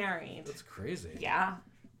still married. That's crazy. Yeah.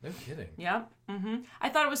 No kidding. Yep. Mm-hmm. I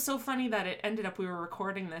thought it was so funny that it ended up we were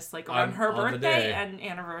recording this on her birthday and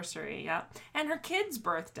anniversary. Yeah. And her kid's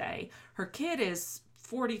birthday. Her kid is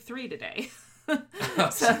 43 today.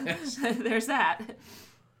 So there's that.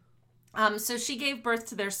 So she gave birth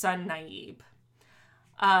to their son Naib.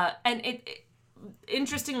 And it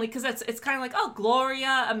interestingly, because it's kind of like, oh,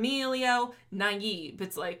 Gloria, Emilio, Naib.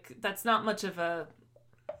 It's like, that's not much of a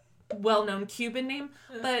well-known Cuban name,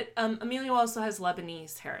 but Emilio also has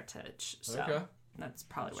Lebanese heritage, so that's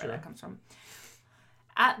probably where that comes from.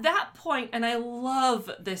 At that point, and I love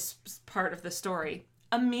this part of the story,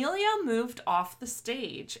 Emilio moved off the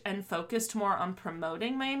stage and focused more on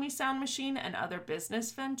promoting Miami Sound Machine and other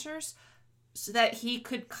business ventures so that he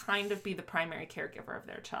could kind of be the primary caregiver of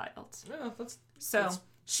their child. Yeah,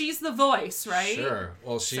 she's the voice, right? Sure.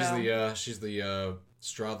 Well, she's the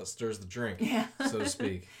straw that stirs the drink, so to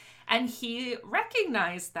speak. And he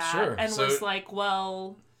recognized that and was like,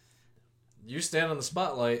 well... You stand on the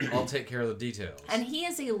spotlight, I'll take care of the details. And he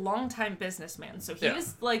is a longtime businessman, so he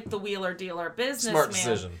was like the wheeler-dealer businessman. Smart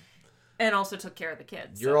decision. And also took care of the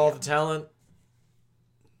kids. You're all the talent.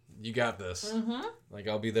 You got this. Mm-hmm.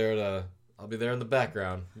 I'll be there in the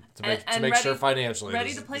background to make sure financially.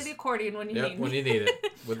 Ready to play the accordion when you need when you need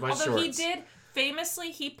it. With my Although shorts. he did,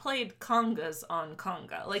 famously, he played congas on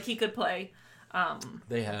conga. Like, he could play...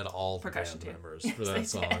 they had all the band members for that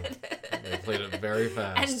song. They played it very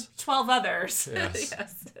fast. And 12 others. Yes.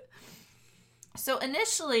 Yes. So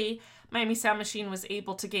initially, Miami Sound Machine was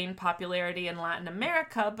able to gain popularity in Latin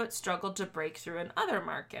America, but struggled to break through in other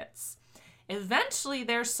markets. Eventually,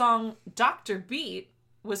 their song Dr. Beat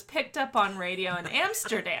was picked up on radio in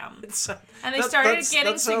Amsterdam. And they started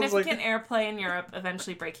getting significant airplay in Europe,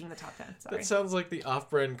 eventually breaking the top 10. Sorry. That sounds like the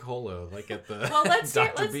off-brand cola, at the well, let's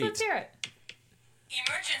hear it.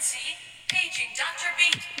 Emergency, paging Dr.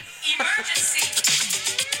 Beat. Emergency.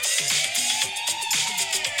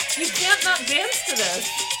 You can't not dance to this.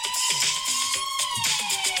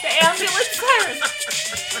 The ambulance siren.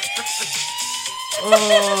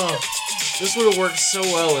 Oh, this would have worked so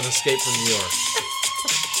well in Escape from New York.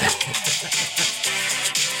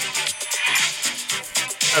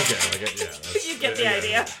 You get the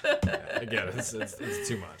idea. I get it. It's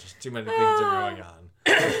too much. Too many things are going on.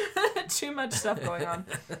 Too much stuff going on.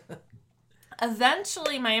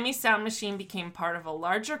 Eventually, Miami Sound Machine became part of a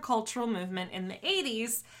larger cultural movement in the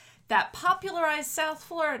 80s that popularized South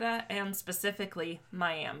Florida and specifically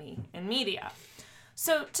Miami in media.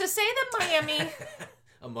 So to say that Miami...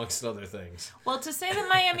 amongst other things. Well, to say that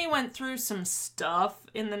Miami went through some stuff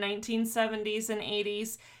in the 1970s and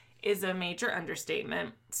 80s is a major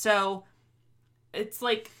understatement. So it's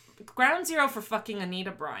like ground zero for fucking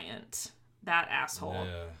Anita Bryant. That asshole.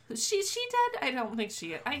 Yeah. She dead? I don't think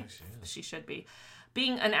she is. She should be.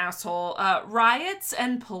 Being an asshole. Riots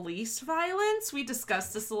and police violence. We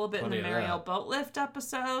discussed this a little bit in the Mariel Boatlift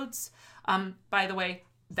episodes. By the way,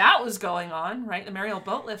 that was going on, right? The Mariel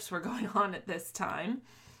Boatlifts were going on at this time.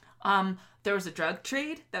 There was a drug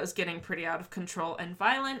trade that was getting pretty out of control and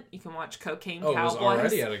violent. You can watch Cocaine Cowboys. It was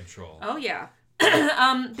already out of control. Oh, yeah.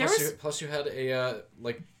 Plus you had a,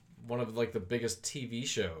 one of the biggest TV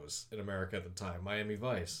shows in America at the time, Miami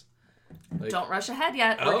Vice. Don't rush ahead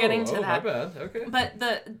yet. We're getting to that. My bad. Okay. But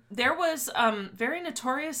there was very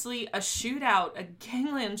notoriously a shootout, a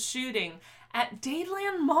gangland shooting at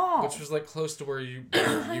Dadeland Mall, which was close to where you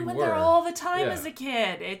I went there all the time as a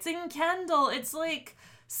kid. It's in Kendall. It's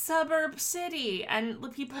suburb city, and the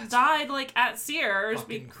people died like at Sears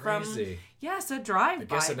Fucking from crazy. yes, a drive-by. I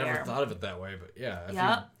guess I never there. thought of it that way, but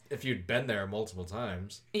yeah, if you'd been there multiple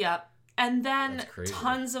times. Yep. And then That's crazy.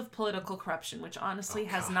 tons of political corruption, which honestly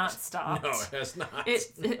has God. not stopped. No, it has not.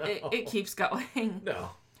 It keeps going.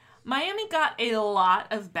 No. Miami got a lot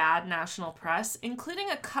of bad national press, including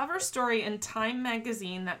a cover story in Time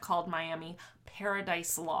magazine that called Miami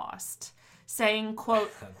Paradise Lost, saying,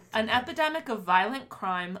 quote, an epidemic of violent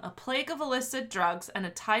crime, a plague of illicit drugs, and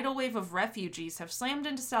a tidal wave of refugees have slammed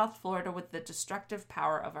into South Florida with the destructive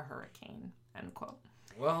power of a hurricane, end quote.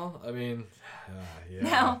 Well, I mean, yeah.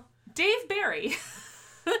 Now, Dave Barry,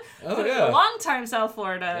 Oh, yeah. a longtime South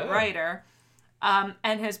Florida writer,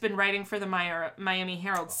 and has been writing for the Miami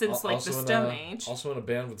Herald since like the Stone Age. Also in a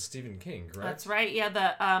band with Stephen King, correct? That's right. Yeah,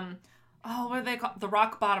 the what are they called? The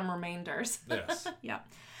Rock Bottom Remainders. Yes. Yeah.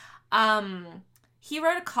 He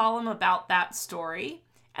wrote a column about that story,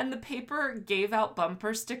 and the paper gave out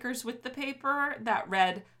bumper stickers with the paper that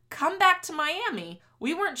read, "Come back to Miami.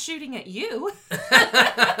 We weren't shooting at you."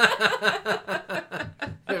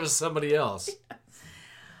 It was somebody else.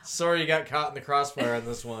 Sorry you got caught in the crossfire on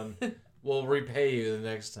this one. We'll repay you the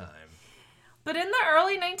next time. But in the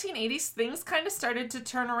early 1980s, things kind of started to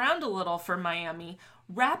turn around a little for Miami,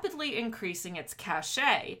 rapidly increasing its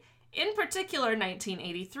cachet. In particular,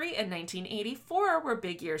 1983 and 1984 were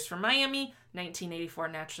big years for Miami. 1984,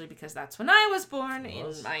 naturally, because that's when I was born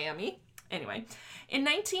in Miami. Anyway, in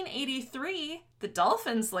 1983, the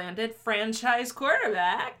Dolphins landed franchise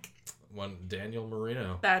quarterback. One Daniel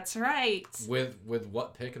Marino. That's right. With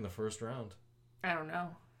what pick in the first round? I don't know.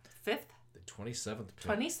 Fifth? The 27th pick.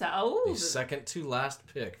 27. Oh. The second to last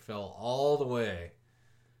pick fell all the way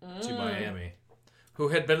to Miami, who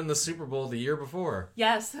had been in the Super Bowl the year before.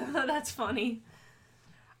 Yes, that's funny.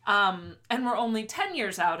 And we're only 10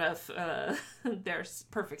 years out of their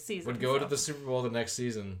perfect season. Would go to the Super Bowl the next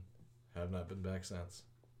season. Have not been back since.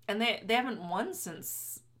 And they haven't won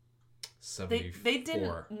since 74. they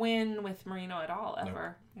didn't win with Marino at all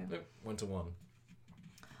ever. Nope. Yeah. Nope. Went to one.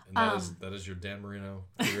 And that is your Dan Marino.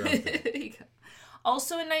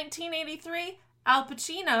 Also in 1983, Al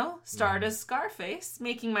Pacino starred as Scarface,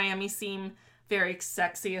 making Miami seem very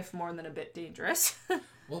sexy, if more than a bit dangerous.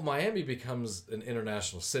 Well, Miami becomes an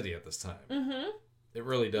international city at this time. Mm-hmm. It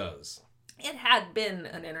really does. It had been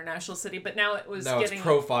an international city, but now it was getting its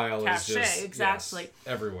profile cachet, is just exactly. Yes,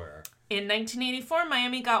 everywhere. In 1984,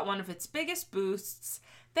 Miami got one of its biggest boosts,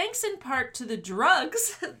 thanks in part to the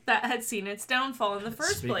drugs that had seen its downfall in the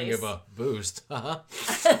first place. Speaking of a boost,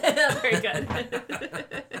 Very good.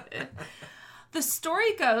 The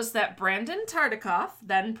story goes that Brandon Tartikoff,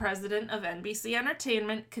 then president of NBC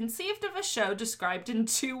Entertainment, conceived of a show described in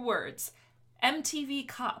 2 words: MTV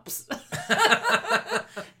Cops.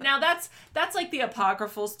 Now that's like the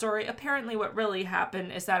apocryphal story. Apparently what really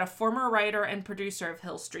happened is that a former writer and producer of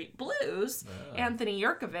Hill Street Blues, Anthony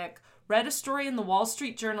Yerkovic, read a story in the Wall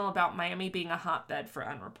Street Journal about Miami being a hotbed for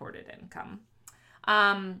unreported income.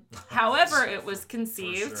 However it was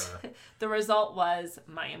conceived, sure. The result was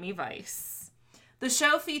Miami Vice. The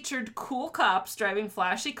show featured cool cops driving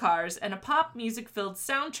flashy cars and a pop music-filled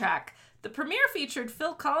soundtrack. The premiere featured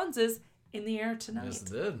Phil Collins's In the Air Tonight. yes,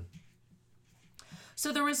 it did.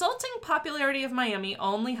 So the resulting popularity of Miami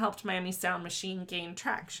only helped Miami Sound Machine gain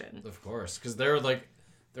traction. Of course, because they're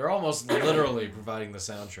almost literally providing the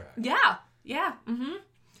soundtrack. Yeah. Mm-hmm.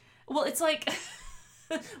 Well, it's like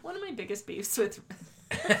one of my biggest beefs with...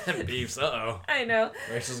 Beefs, uh-oh. I know.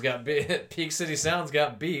 Rachel's got Peak City Sound's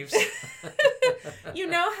got beefs. You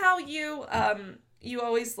know how you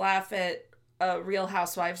always laugh at Real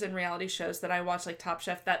Housewives and reality shows that I watch, like Top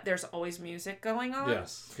Chef, that there's always music going on?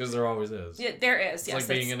 Yes, because there always is. Yeah, there is, It's yes.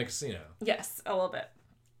 like being in a casino. Yes, a little bit.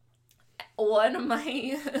 One of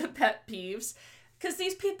my pet peeves, because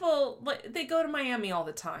these people, they go to Miami all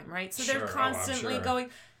the time, right? So they're Sure. constantly Oh, I'm sure. going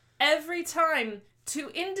every time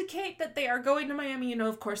to indicate that they are going to Miami. You know,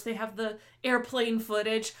 of course, they have the airplane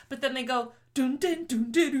footage, but then they go dun dun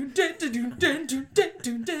dun dun dun dun dun dun dun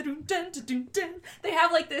dun dun dun dun dun dun. They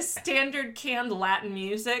have like this standard canned Latin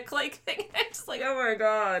music, like thing. It's like, oh my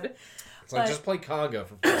god. It's like, just play conga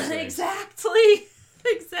for 4 days.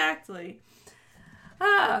 Exactly.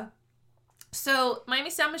 So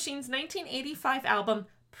Miami Sound Machine's 1985 album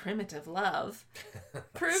Primitive Love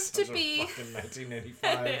proved to be a fucking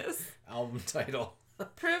 1985 It is. album title.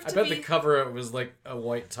 Proved I to bet be the cover it was like a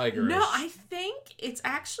white tiger. No, I think it's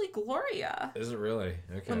actually Gloria. Is it really?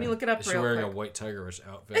 Okay. Let me look it up Is she real wearing quick. a white tigerish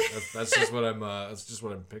outfit? That's just what I'm. That's just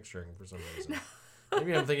what I'm picturing for some reason.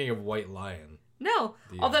 Maybe I'm thinking of White Lion. No,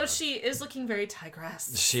 although she is looking very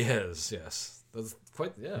tigress. She is. Yes. That's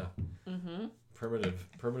quite. Yeah.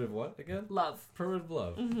 Primitive what again? Love. Primitive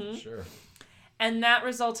Love. Mm-hmm. Sure. And that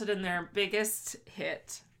resulted in their biggest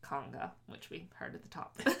hit, Conga, which we heard at the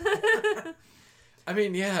top. I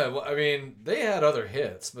mean, yeah. Well, I mean, they had other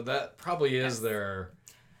hits, but that probably is their.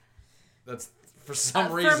 That's for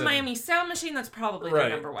some reason. For Miami Sound Machine, that's probably right.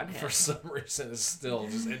 their number one hit. For some reason, it's still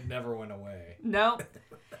just it never went away. Nope.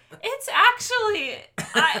 It's actually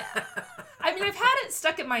I mean, I've had it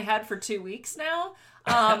stuck in my head for 2 weeks now.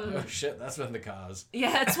 Oh shit, that's been the cause.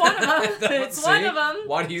 Yeah, it's one of them. It's one of them.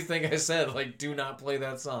 Why do you think I said like do not play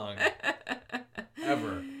that song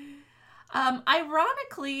ever?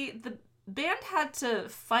 Ironically, the band had to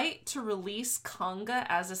fight to release Conga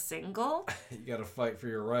as a single. You gotta fight for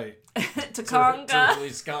your right to Conga. to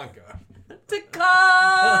release Conga. To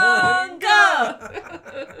Conga.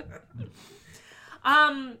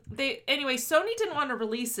 Sony didn't want to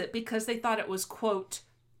release it because they thought it was, quote,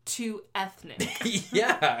 too ethnic.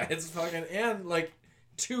 Yeah, it's fucking and like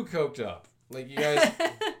too coked up. Like you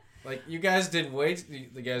guys didn't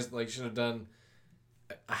wait. The guys like should have done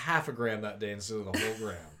a half a gram that day instead of the whole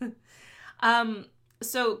gram.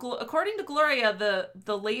 So according to Gloria,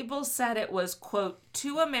 the label said it was, quote,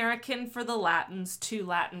 too American for the Latins, too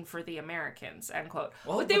Latin for the Americans, end quote.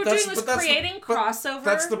 Well, what they were doing was creating crossover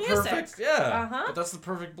That's the music. perfect, yeah. Uh-huh. But that's the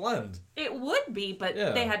perfect blend. It would be, but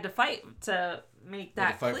they had to fight to make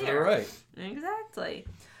that fight clear. for the right. Exactly.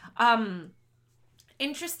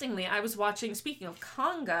 Interestingly, I was watching, speaking of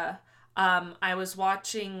Conga, I was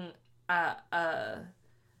watching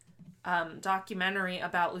documentary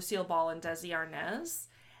about Lucille Ball and Desi Arnaz,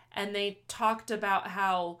 and they talked about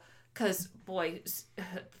how, because boy,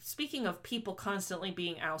 speaking of people constantly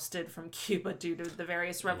being ousted from Cuba due to the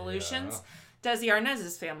various revolutions, Desi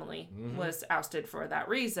Arnaz's family was ousted for that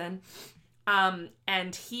reason.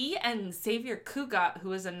 And he and Xavier Cugat,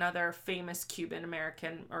 who is another famous Cuban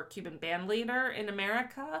American or Cuban band leader in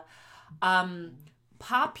America,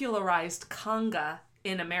 popularized Conga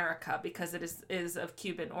in America because it is of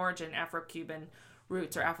Cuban origin, Afro-Cuban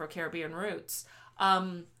roots or Afro-Caribbean roots.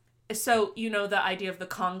 So, you know, the idea of the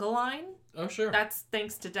conga line? Oh, sure. That's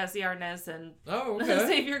thanks to Desi Arnaz and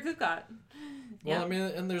Xavier Cugat. Well, I mean,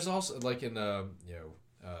 and there's also, like in,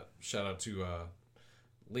 shout out to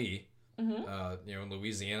Lee. In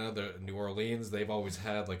Louisiana, New Orleans, they've always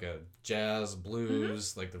had, like, a jazz,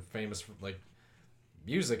 blues, like, the famous, like,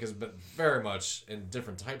 music has been very much, in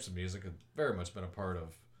different types of music, has very much been a part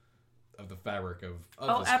of the fabric of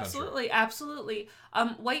this country. Absolutely.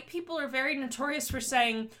 White people are very notorious for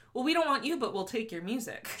saying, well, we don't want you, but we'll take your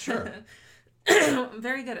music. Sure.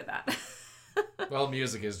 Very good at that. Well,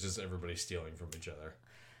 music is just everybody stealing from each other.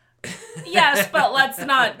 Yes, but let's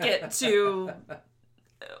not get to...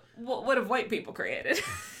 What have white people created?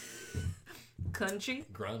 Country?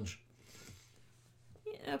 Grunge.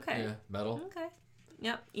 Yeah, okay. Yeah, metal. Okay.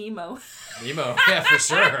 Yep, emo. Emo, yeah, for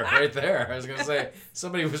sure. Right there. I was going to say,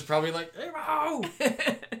 somebody was probably like, emo!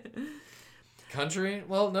 Country?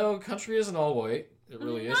 Well, no, country isn't all white. It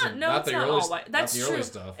really isn't. Not the early, all white. That's not the true. Early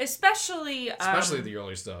stuff. Especially the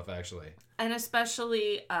early stuff, actually. And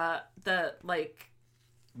especially the, like...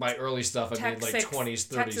 By early stuff, I mean like 20s, 30s,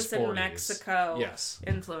 Texas 40s. And Mexico yes.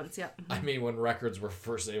 influence, yeah. I mean when records were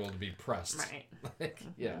first able to be pressed. Right.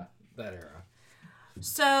 Yeah, that era.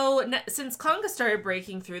 So, since Conga started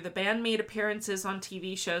breaking through, the band made appearances on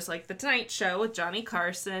TV shows like The Tonight Show with Johnny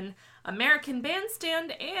Carson, American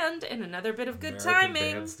Bandstand, and in another bit of good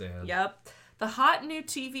timing, Bandstand. Yep, the hot new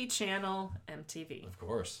TV channel, MTV. Of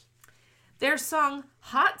course. Their song,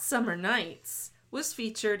 Hot Summer Nights, was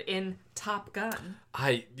featured in Top Gun.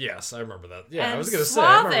 Yes, I remember that. Yeah, and I was going to say,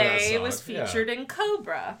 I remember that song. was featured in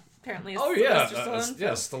Cobra. Apparently, it's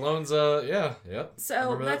Sylvester Stallone. Stallone's. Yeah. So I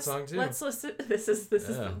remember that song too. Let's listen. This is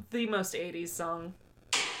the most 80s song.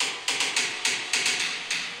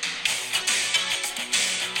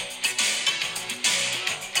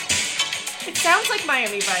 It sounds like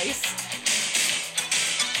Miami Vice.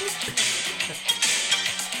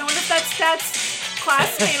 I wonder if that's Dad's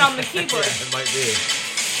classmate on the keyboard. Yeah, it might be.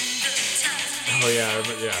 Oh yeah.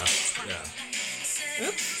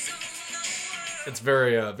 Oops. It's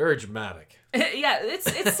very dramatic. Yeah,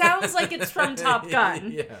 it sounds like it's from Top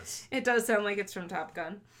Gun. Yes. It does sound like it's from Top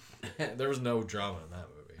Gun. There was no drama in that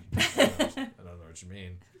movie. I don't know what you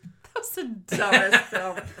mean. That was the dumbest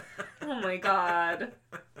film. Oh my god.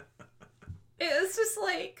 It was just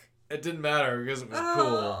like... It didn't matter because it was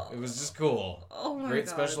cool. It was just cool. Oh my Great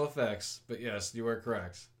god. special effects. But yes, you are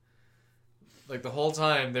correct. Like the whole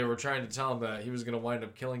time they were trying to tell him that he was going to wind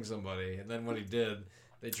up killing somebody. And then when he did,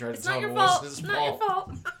 they tried to tell him it wasn't his fault. Not your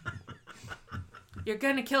fault. You're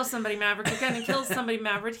going to kill somebody, Maverick. You're going to kill somebody,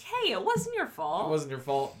 Maverick. Hey, it wasn't your fault. It wasn't your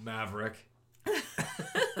fault, Maverick.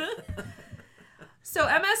 So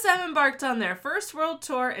MSM embarked on their first world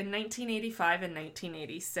tour in 1985 and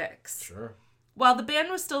 1986. Sure. While the band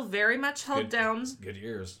was still very much held down... Good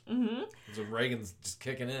years. Mm-hmm. So Reagan's just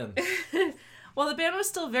kicking in. While the band was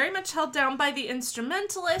still very much held down by the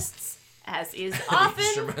instrumentalists, as is often...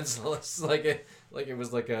 Instrumentalists? Like it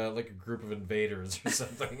was like a group of invaders or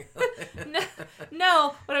something.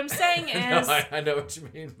 No, what I'm saying is... No, I know what you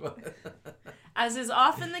mean, but... As is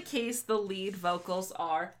often the case, the lead vocals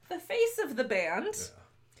are the face of the band,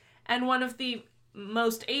 and one of the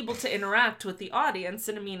most able to interact with the audience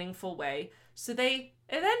in a meaningful way. So they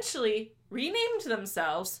eventually renamed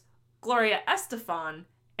themselves Gloria Estefan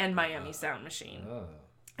and Miami Sound Machine.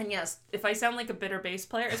 And yes, if I sound like a bitter bass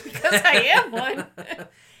player, it's because I am one.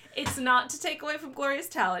 It's not to take away from Gloria's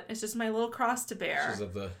talent. It's just my little cross to bear.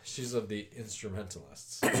 She's of the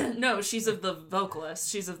instrumentalists. No, she's of the vocalist.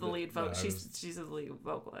 She's of the lead she's of the lead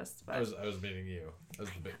vocalist. But I was meaning you.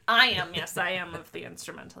 I am of the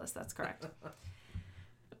instrumentalist. That's correct.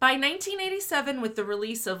 By 1987, with the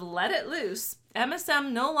release of Let It Loose,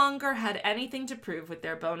 MSM no longer had anything to prove with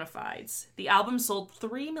their bona fides. The album sold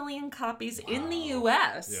 3 million copies in the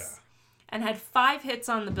U.S. And had 5 hits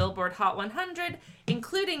on the Billboard Hot 100,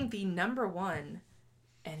 including the number 1,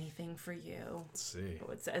 Anything for You. Let's see.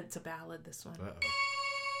 Oh, it's a ballad, this one. Uh-oh.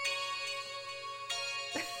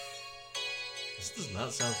 This does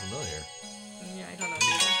not sound familiar. Yeah, I don't know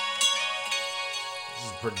either. This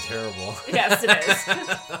is pretty terrible. Yes, it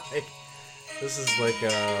is. This is like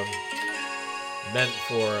meant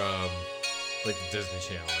for like the Disney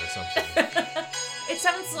Channel or something. It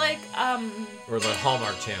sounds like or the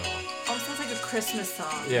Hallmark Channel. Oh, it sounds like a Christmas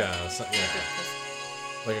song. Yeah,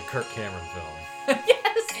 like a Kirk Cameron film.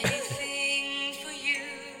 Yes. Anything for you,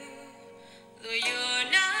 though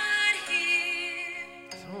you're not here.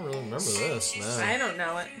 I don't really remember this. No, I don't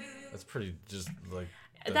know it. That's pretty just like.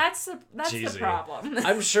 That's the cheesy. problem.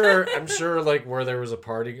 I'm sure like where there was a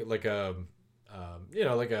party like a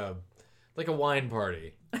like a wine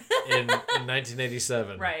party in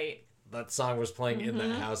 1987. Right. That song was playing in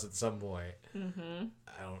that house at some point. Mm-hmm.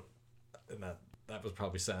 And that was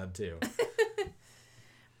probably sad too.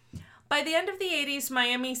 By the end of the 80s,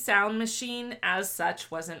 Miami Sound Machine, as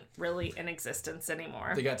such, wasn't really in existence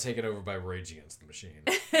anymore. They got taken over by Rage Against the Machine.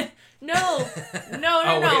 No.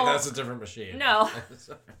 Oh, wait, that's a different machine. No.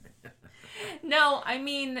 No, I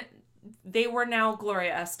mean, they were now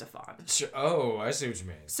Gloria Estefan. Sure. Oh, I see what you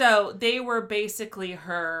mean. So they were basically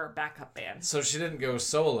her backup band. So she didn't go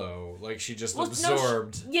solo, like she just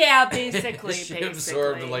absorbed. Yeah, basically. She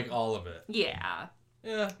absorbed like all of it. Yeah.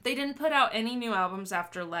 Yeah. They didn't put out any new albums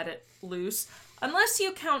after Let It Loose, unless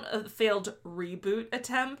you count a failed reboot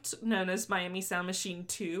attempt known as Miami Sound Machine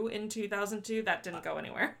 2 in 2002. That didn't go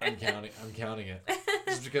anywhere. I'm counting it.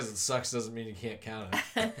 Just because it sucks doesn't mean you can't count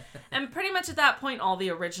it. And pretty much at that point, all the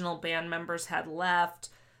original band members had left.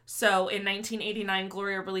 So in 1989,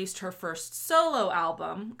 Gloria released her first solo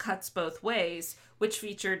album, Cuts Both Ways, which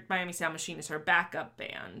featured Miami Sound Machine as her backup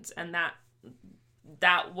band. And that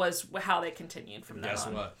was how they continued from then on. Guess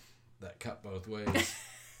what? That cut both ways.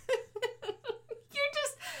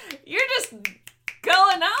 You're just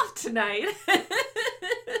going off tonight.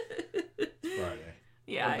 Friday.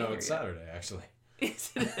 Yeah. No, it's Saturday, actually.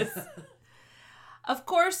 Yes, it is. Of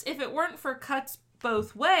course, if it weren't for Cuts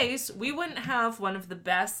Both Ways, we wouldn't have one of the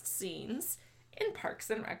best scenes in Parks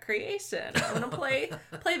and Recreation. I'm gonna play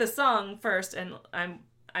the song first, and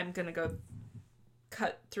I'm gonna go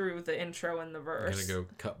cut through the intro and the verse. I'm gonna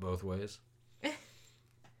go cut both ways.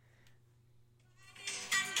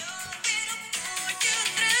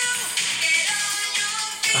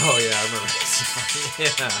 Oh yeah, I remember this song.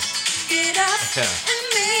 Yeah. Get up and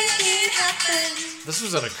make it happen. This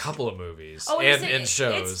was in a couple of movies and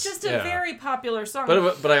shows. It's just a very popular song.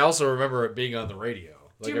 But I also remember it being on the radio.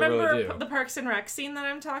 Do you remember the Parks and Rec scene that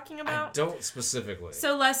I'm talking about? I don't specifically.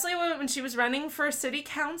 So Leslie, when she was running for city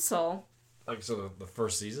council... Like, so the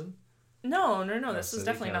first season? No. This was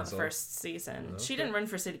definitely not the first season. Okay. She didn't run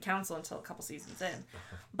for city council until a couple seasons in.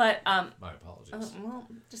 But my apologies. Well,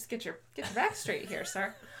 just get your back straight here,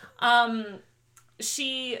 sir.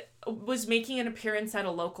 She was making an appearance at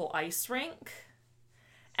a local ice rink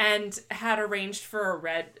and had arranged for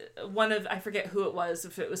I forget who it was,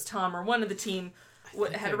 if it was Tom or one of the team,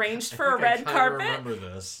 had arranged for a red carpet. I remember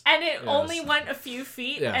this. And it only went a few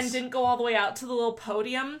feet and didn't go all the way out to the little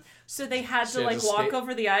podium. So they had to walk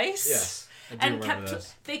over the ice. Yes. and remember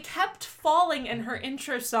this. they kept falling, and her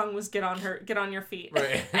intro song was "Get on Your Feet,"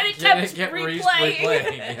 Right. and it kept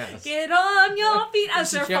replaying. Yes. Get on your feet as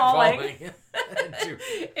She they're kept falling.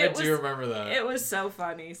 I do remember that. It was so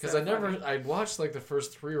funny. Because So I watched like the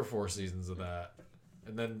first 3 or 4 seasons of that,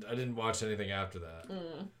 and then I didn't watch anything after that.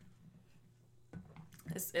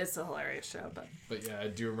 It's a hilarious show, But yeah, I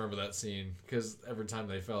do remember that scene because every time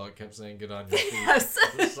they fell, it kept saying "Get on your feet." yes,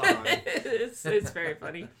 The song. it's very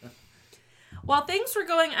funny. While things were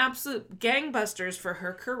going absolute gangbusters for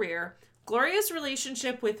her career, Gloria's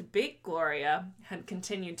relationship with Big Gloria had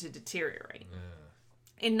continued to deteriorate.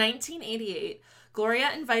 In 1988,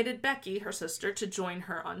 Gloria invited Becky, her sister, to join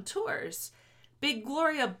her on tours. Big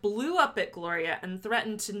Gloria blew up at Gloria and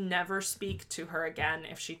threatened to never speak to her again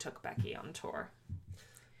if she took Becky on tour.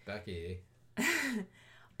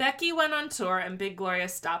 Becky went on tour, and Big Gloria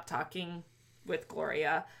stopped talking with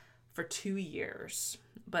Gloria for 2 years.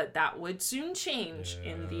 But that would soon change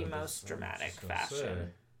in the most dramatic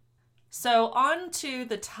fashion. So on to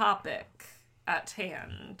the topic at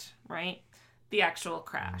hand, right? The actual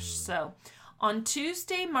crash. So on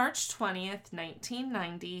Tuesday, March 20th,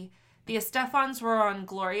 1990, the Estefans were on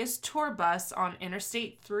Gloria's tour bus on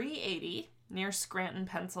Interstate 380 near Scranton,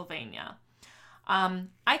 Pennsylvania.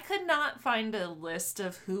 I could not find a list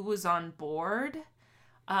of who was on board.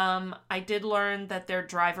 I did learn that their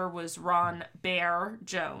driver was Ron Bear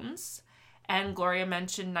Jones, and Gloria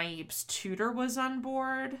mentioned Naib's tutor was on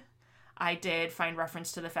board. I did find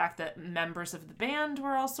reference to the fact that members of the band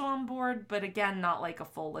were also on board, but again, not like a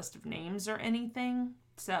full list of names or anything.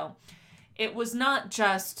 So it was not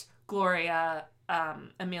just Gloria,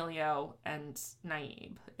 Emilio, and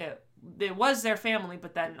Naib. It was their family,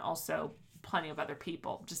 but then also plenty of other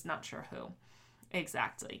people, just not sure who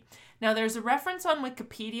exactly. Now, there's a reference on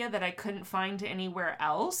Wikipedia that I couldn't find anywhere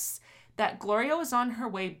else that Gloria was on her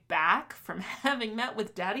way back from having met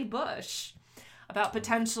with Daddy Bush about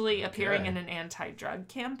potentially appearing in an anti-drug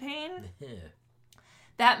campaign.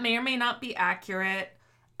 That may or may not be accurate.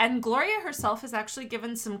 And Gloria herself has actually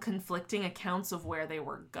given some conflicting accounts of where they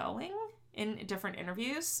were going in different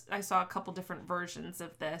interviews. I saw a couple different versions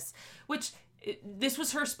of this, which this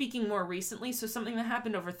was her speaking more recently, so something that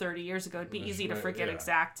happened over 30 years ago, it'd be easy to forget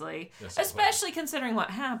exactly. Yes, especially considering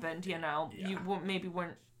what happened, you know. Yeah. You maybe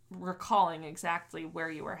weren't recalling exactly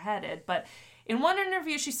where you were headed. But in one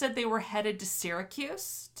interview, she said they were headed to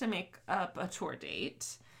Syracuse to make up a tour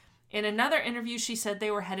date. In another interview, she said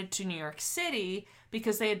they were headed to New York City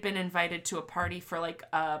because they had been invited to a party for like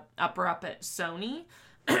upper up at Sony.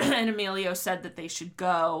 And Emilio said that they should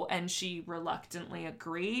go, and she reluctantly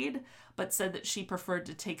agreed, but said that she preferred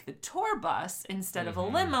to take the tour bus instead of a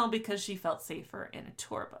limo because she felt safer in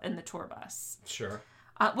the tour bus. Sure.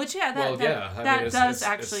 Which that does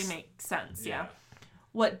actually make sense. Yeah.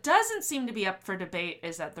 What doesn't seem to be up for debate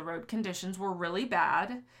is that the road conditions were really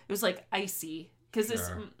bad. It was like icy. Because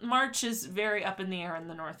this March is very up in the air in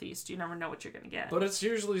the Northeast. You never know what you're going to get. But it's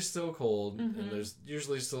usually still cold, and there's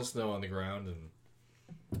usually still snow on the ground.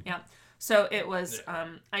 Yeah. So it was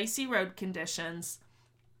icy road conditions.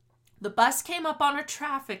 The bus came up on a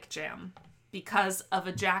traffic jam because of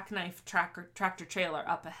a jackknife tractor trailer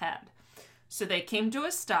up ahead. So they came to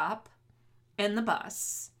a stop in the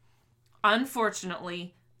bus.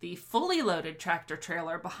 Unfortunately, the fully loaded tractor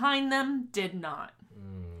trailer behind them did not.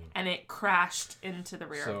 And it crashed into the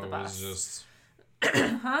rear of the bus. So it was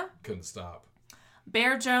just... couldn't stop.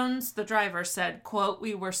 Bear Jones, the driver, said, quote,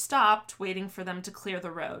 "We were stopped waiting for them to clear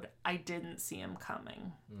the road. I didn't see him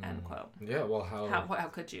coming," end quote. Yeah, well, how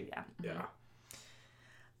could you? Yeah. Yeah.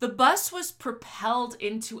 The bus was propelled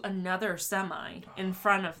into another semi in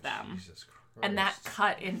front of them. Jesus Christ. And that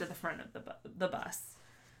cut into the front of the bus.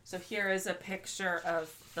 So here is a picture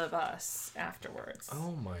of the bus afterwards.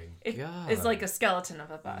 Oh my God. It's like a skeleton of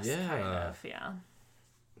a bus, yeah. kind of, yeah.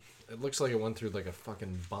 It looks like it went through like a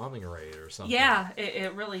fucking bombing raid or something. Yeah,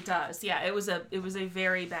 it really does. Yeah, it was a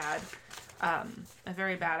very bad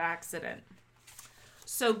accident.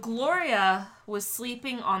 So Gloria was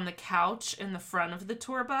sleeping on the couch in the front of the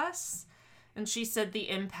tour bus, and she said the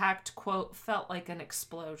impact, quote, "felt like an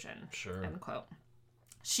explosion," end quote.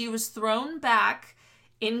 She was thrown back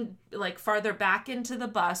farther back into the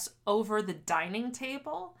bus over the dining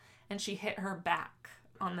table, and she hit her back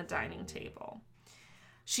on the dining table.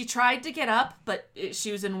 She tried to get up, but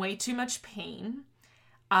she was in way too much pain.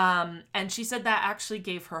 And she said that actually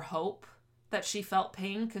gave her hope that she felt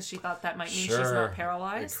pain because she thought that might mean she's not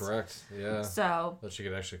paralyzed. Correct, yeah. So that she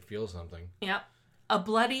could actually feel something. Yep. A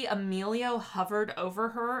bloody Emilio hovered over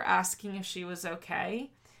her, asking if she was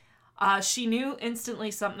okay. She knew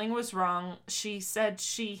instantly something was wrong. She said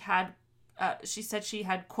she had she said she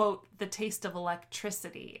had, quote, the taste of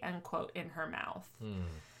electricity, end quote, in her mouth. And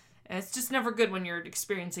it's just never good when you're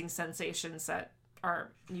experiencing sensations that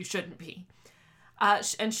you shouldn't be.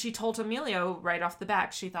 And she told Emilio right off the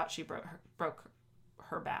bat she thought she broke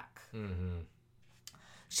her back. Mm-hmm.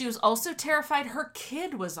 She was also terrified her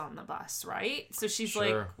kid was on the bus, right? So she's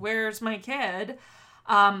like, where's my kid?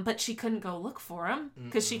 But she couldn't go look for him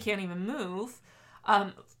because she can't even move.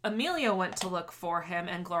 Emilio went to look for him,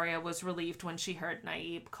 and Gloria was relieved when she heard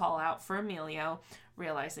Naib call out for Emilio,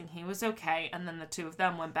 realizing he was okay. And then the two of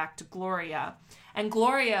them went back to Gloria. And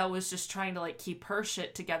Gloria was just trying to, like, keep her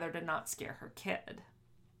shit together to not scare her kid.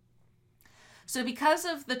 So because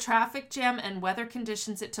of the traffic jam and weather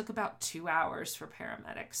conditions, it took about 2 hours for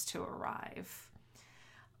paramedics to arrive.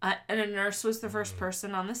 And a nurse was the first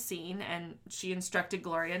person on the scene, and she instructed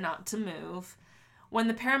Gloria not to move. When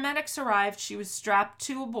the paramedics arrived, she was strapped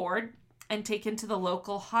to a board and taken to the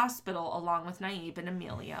local hospital along with Naib and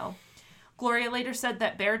Emilio. Gloria later said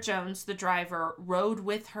that Bear Jones, the driver, rode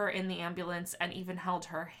with her in the ambulance and even held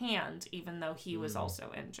her hand, even though he was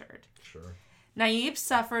also injured. Sure. Naib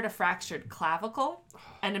suffered a fractured clavicle,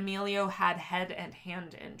 and Emilio had head and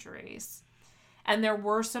hand injuries. And there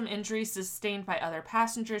were some injuries sustained by other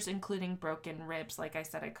passengers, including broken ribs. Like I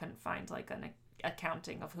said, I couldn't find like an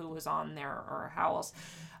accounting of who was on there or how else.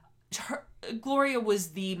 Gloria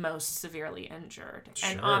was the most severely injured. Sure.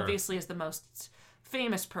 And obviously as the most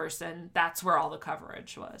famous person, that's where all the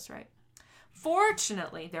coverage was, right?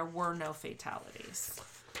 Fortunately, there were no fatalities.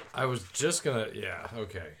 I was just gonna,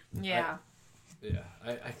 okay. Yeah.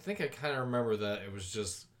 I think I kind of remember that it was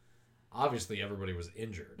just, obviously everybody was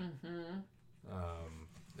injured. Mm-hmm.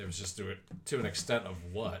 It was just to an extent of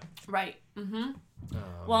what. Right. Mm-hmm.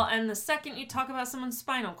 Well, and the second you talk about someone's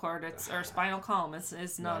spinal cord, or spinal column,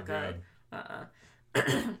 it's not good.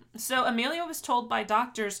 So Amelia was told by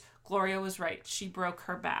doctors Gloria was right. She broke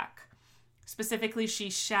her back. Specifically, she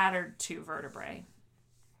shattered 2 vertebrae.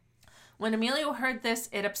 When Emilio heard this,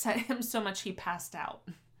 it upset him so much he passed out.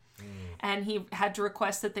 And he had to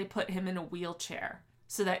request that they put him in a wheelchair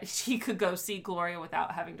so that he could go see Gloria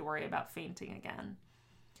without having to worry about fainting again.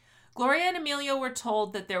 Gloria and Emilio were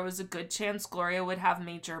told that there was a good chance Gloria would have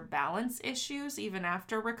major balance issues even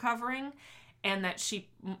after recovering, and that she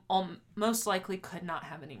most likely could not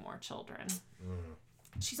have any more children.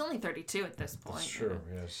 She's only 32 at this point. That's true.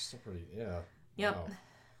 Yeah, she's still pretty, Yep. Wow.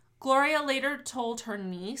 Gloria later told her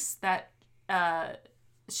niece that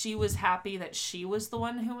she was happy that she was the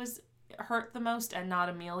one who was hurt the most and not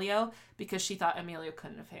Emilio, because she thought Emilio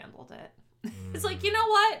couldn't have handled it. It's like, you know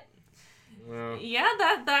what? Yeah,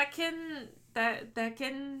 that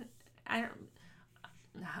can I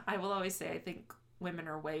will always say I think women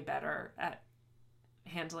are way better at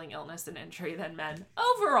handling illness and injury than men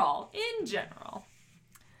overall, in general.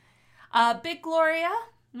 Big Gloria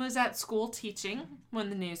was at school teaching when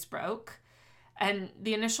the news broke, and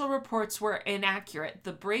the initial reports were inaccurate.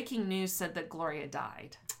 The breaking news said that Gloria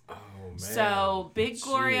died. Oh, man. So Big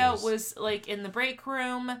Gloria was like in the break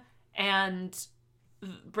room, and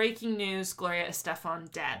breaking news, Gloria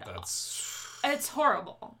Estefan dead. It's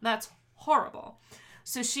horrible. That's horrible.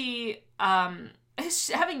 So she,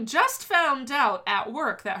 having just found out at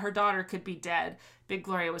work that her daughter could be dead, Big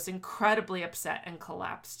Gloria was incredibly upset and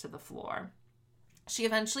collapsed to the floor. She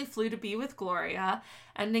eventually flew to be with Gloria,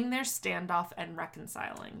 ending their standoff and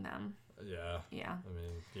reconciling them. Yeah. Yeah. I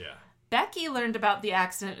mean, yeah. Becky learned about the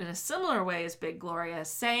accident in a similar way as Big Gloria,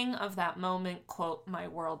 saying of that moment, quote, "My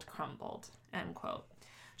world crumbled," end quote.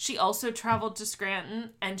 She also traveled to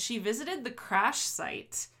Scranton, and she visited the crash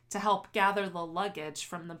site to help gather the luggage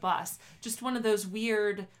from the bus. Just one of those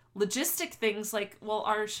weird logistic things like, well,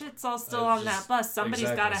 our shit's all still on that bus.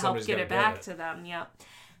 Somebody's got to help get it back to them. Yeah.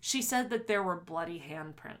 She said that there were bloody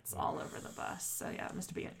handprints all over the bus. So, yeah, it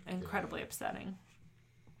must be incredibly upsetting.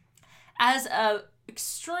 As a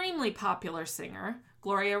extremely popular singer,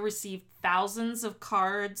 Gloria received thousands of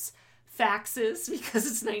cards, faxes, because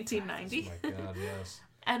it's 1990. Oh, my God, yes.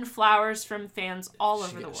 And flowers from fans all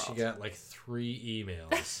over the world. She got like 3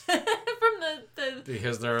 emails from the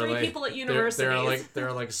because there are 3 like people at universities. there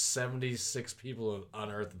are like 76 people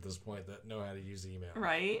on Earth at this point that know how to use email.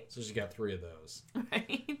 Right. So she got 3 of those.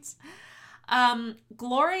 Right.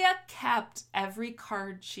 Gloria kept every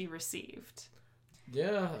card she received.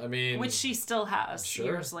 Yeah, I mean, which she still has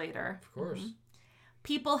years later. Of course. Mm-hmm.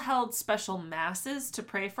 People held special masses to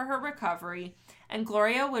pray for her recovery, and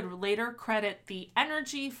Gloria would later credit the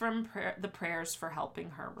energy from the prayers for helping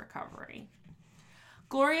her recovery.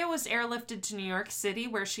 Gloria was airlifted to New York City,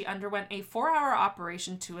 where she underwent a 4-hour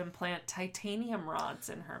operation to implant titanium rods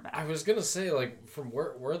in her back. I was gonna say, like, from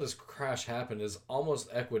where this crash happened is almost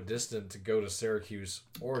equidistant to go to Syracuse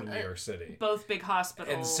or to New York City. Both big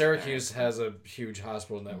hospitals. And Syracuse has a huge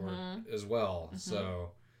hospital network as well.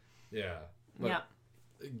 So, yeah. But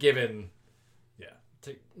given,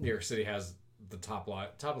 New York City has the top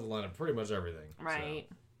of the line of pretty much everything. Right.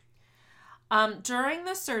 So. During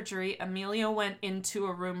the surgery, Emilio went into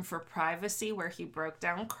a room for privacy where he broke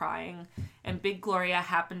down crying, and Big Gloria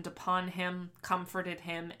happened upon him, comforted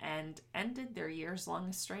him, and ended their years-long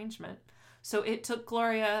estrangement. So it took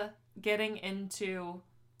Gloria getting into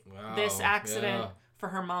this accident for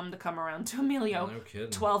her mom to come around to Emilio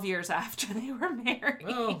 12 years after they were married.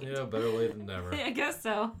 Well, yeah, better late than never. I guess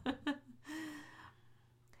so.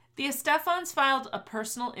 The Estefans filed a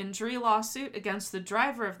personal injury lawsuit against the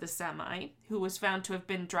driver of the semi, who was found to have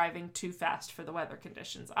been driving too fast for the weather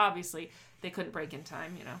conditions. Obviously, they couldn't brake in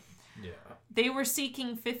time, Yeah. They were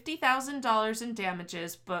seeking $50,000 in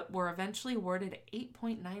damages, but were eventually awarded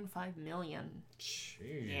 $8.95 million.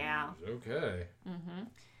 Jeez. Yeah. Okay.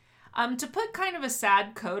 To put kind of a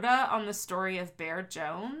sad coda on the story of Bear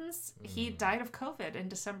Jones, he died of COVID in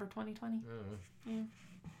December 2020. Yeah.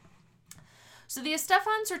 So the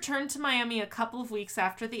Estefans returned to Miami a couple of weeks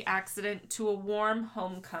after the accident to a warm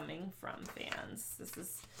homecoming from fans. This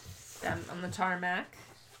is them on the tarmac.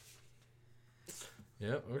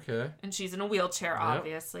 Yep, okay. And she's in a wheelchair,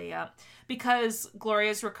 obviously, because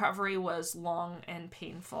Gloria's recovery was long and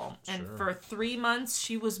painful. And for 3 months,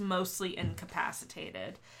 she was mostly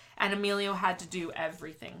incapacitated. And Emilio had to do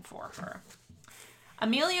everything for her.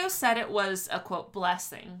 Emilio said it was a, quote,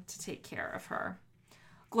 blessing to take care of her.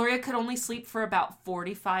 Gloria could only sleep for about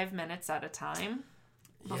 45 minutes at a time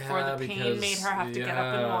before the pain made her have to get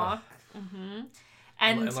up and walk.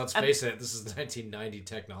 And let's face it, this is 1990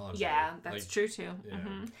 technology. Yeah, that's true too.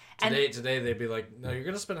 Yeah. Today they'd be like, no, you're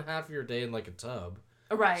going to spend half of your day in like a tub.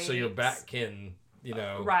 Right. So your back can,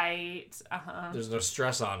 Right. There's no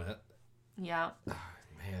stress on it. Yeah. Oh,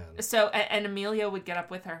 man. So, and Emilio would get up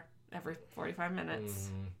with her every 45 minutes.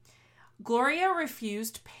 Gloria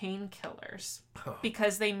refused painkillers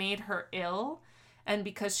because they made her ill and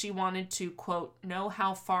because she wanted to, quote, know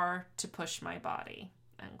how far to push my body,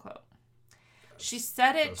 end quote. She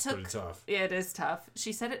said it took... pretty tough. It is tough.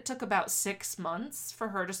 She said it took about 6 months for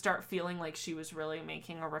her to start feeling like she was really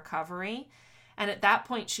making a recovery. And at that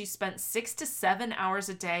point, she spent 6 to 7 hours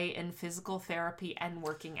a day in physical therapy and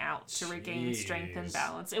working out to regain strength and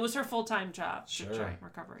balance. It was her full-time job to try and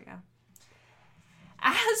recover,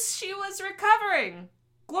 As she was recovering,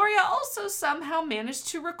 Gloria also somehow managed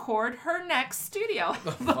to record her next studio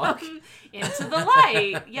album, Into the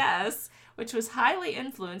Light, which was highly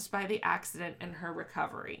influenced by the accident and her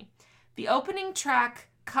recovery. The opening track,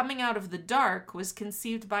 Coming Out of the Dark, was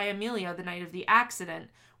conceived by Emilio the night of the accident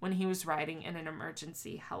when he was riding in an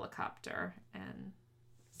emergency helicopter. And...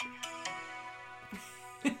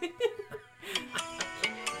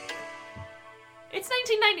 It's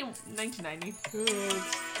 1990.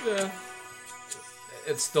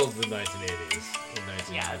 It's still the 1980s in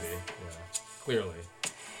 1990. Yes. Yeah, clearly.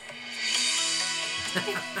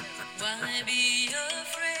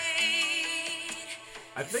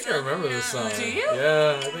 I think I remember this song. Do you?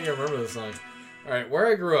 Yeah, I think I remember this song. All right, where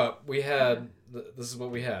I grew up, we had... This is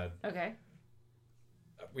what we had. Okay.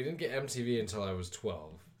 We didn't get MTV until I was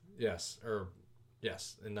 12. Yes, in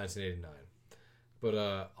 1989. But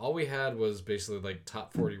all we had was basically like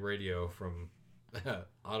top 40 radio from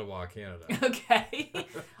Ottawa, Canada. Okay.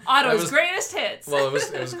 Ottawa's greatest hits. Well,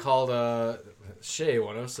 it was called Shea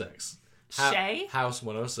 106. Shea? House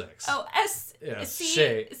 106. Oh,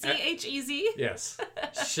 Shea. C-H-E-Z? Yes.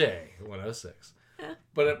 Shea 106.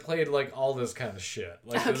 But it played like all this kind of shit.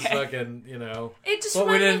 Like this fucking, It just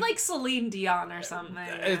reminded me like Celine Dion or something.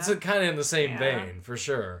 It's kind of in the same vein, for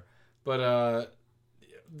sure. But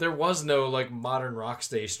there was no like modern rock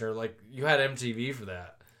station or like you had MTV for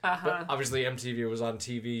that. But obviously MTV was on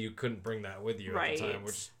TV. You couldn't bring that with you at the time,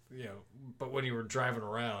 which but when you were driving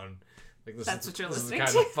around, like this is the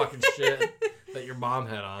kind of fucking shit that your mom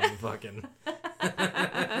had on fucking.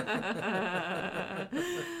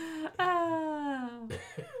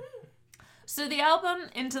 So the album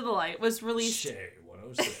Into the Light was released. Shea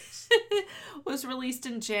 106 was released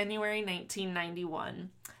in January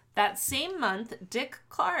 1991. That same month, Dick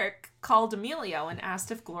Clark called Emilio and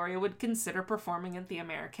asked if Gloria would consider performing at the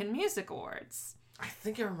American Music Awards. I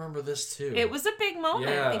think I remember this too. It was a big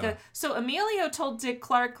moment. Yeah. So Emilio told Dick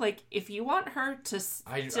Clark, like, if you want her to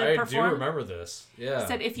I perform... do remember this. Yeah.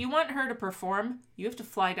 Said, if you want her to perform, you have to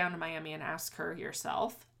fly down to Miami and ask her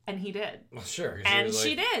yourself. And he did. Well, sure. And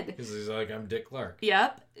she did. Because he's like, I'm Dick Clark.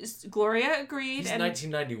 Yep. Gloria agreed. He's and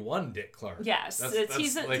 1991 Dick Clark. Yes.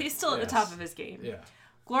 He's still at the top of his game. Yeah.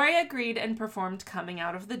 Gloria agreed and performed Coming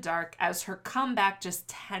Out of the Dark as her comeback just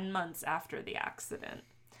 10 months after the accident.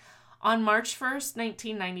 On March 1st,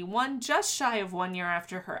 1991, just shy of 1 year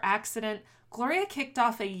after her accident, Gloria kicked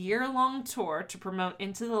off a year-long tour to promote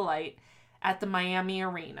Into the Light at the Miami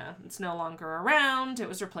Arena. It's no longer around. It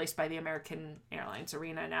was replaced by the American Airlines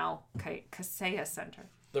Arena, now Kaseya Center.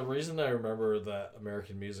 The reason I remember that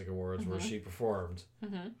American Music Awards where she performed,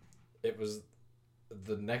 it was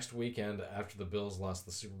the next weekend after the Bills lost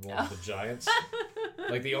the Super Bowl to the Giants.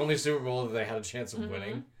 Like the only Super Bowl that they had a chance of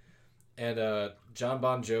winning. And John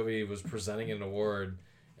Bon Jovi was presenting an award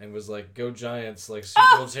and was like, "Go Giants!" Like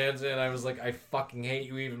Super Bowl chance, and I was like, "I fucking hate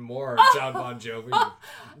you even more, John Bon Jovi."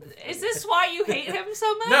 Is this why you hate him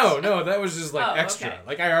so much? No, that was just like extra. Okay.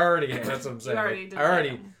 Like I already, that's what I'm saying. I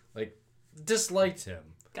already like disliked him.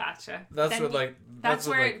 Gotcha. That's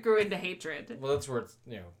where it grew into hatred. Well, that's where it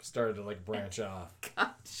started to like branch off.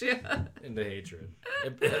 Gotcha. Into hatred.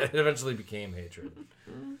 It eventually became hatred.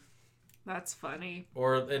 That's funny.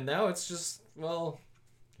 And now it's just now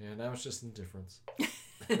it's just indifference.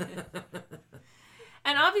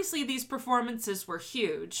 And obviously these performances were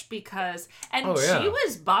huge because she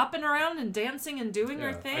was bopping around and dancing and doing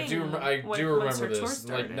her thing. I do remember this.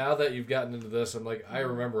 Like now that you've gotten into this, I'm like, I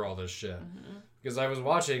remember all this shit. Because I was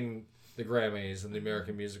watching the Grammys and the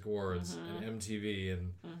American Music Awards and MTV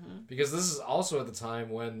and because this is also at the time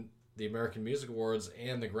when the American Music Awards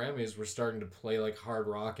and the Grammys were starting to play like hard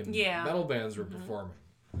rock and metal bands were performing.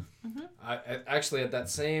 I actually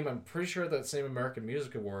I'm pretty sure at that same American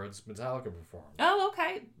Music Awards, Metallica performed. Oh,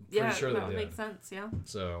 okay. Pretty sure that they did. Makes sense. Yeah.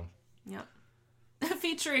 So. Yeah.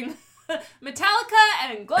 Featuring Metallica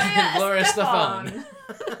and Gloria Estefan.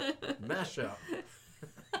 Mashup.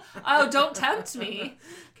 Oh, don't tempt me.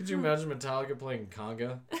 Could you imagine Metallica playing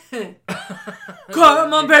conga?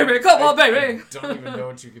 Come on, baby. Come on, baby. I don't even know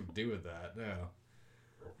what you could do with that. No.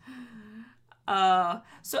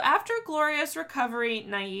 So after Gloria's recovery,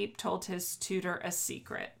 Naib told his tutor a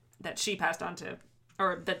secret that they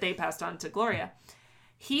passed on to Gloria.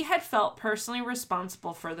 He had felt personally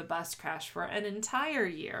responsible for the bus crash for an entire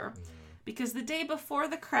year because the day before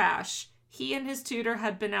the crash, he and his tutor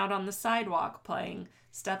had been out on the sidewalk playing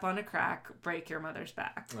Step on a Crack, Break Your Mother's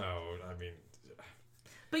Back. Oh, I mean...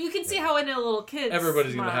 But you can see how in a little kid's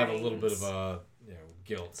everybody's going to have a little bit of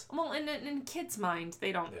guilt. Well, in kids' mind,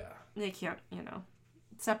 they don't... Yeah. They can't,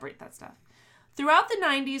 separate that stuff. Throughout the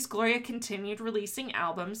 90s, Gloria continued releasing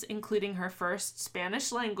albums, including her first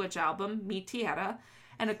Spanish-language album, Mi Tierra,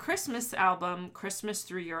 and a Christmas album, Christmas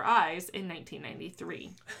Through Your Eyes, in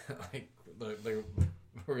 1993. We're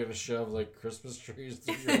going to shove, Christmas trees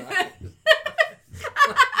through your eyes.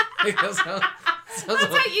 That's how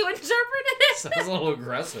you interpreted it? Sounds a little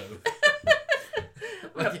aggressive.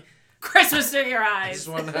 Christmas through your eyes. I just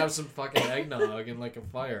wanted to have some fucking eggnog and a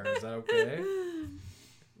fire. Is that okay?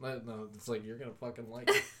 No, it's you're gonna fucking like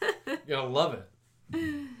it. You're gonna love it.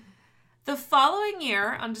 The following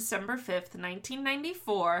year, on December 5th,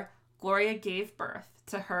 1994, Gloria gave birth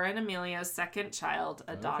to her and Emilia's second child,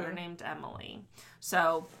 a daughter named Emily.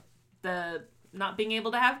 So the not being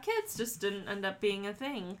able to have kids just didn't end up being a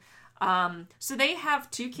thing. So they have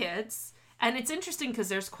 2 kids. And it's interesting because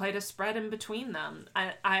there's quite a spread in between them.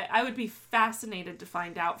 I would be fascinated to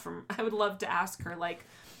find out I would love to ask her,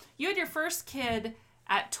 you had your first kid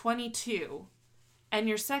at 22 and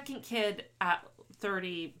your second kid at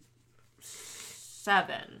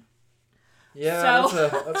 37. Yeah, so,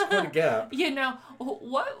 that's quite a gap.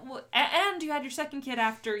 What? And you had your second kid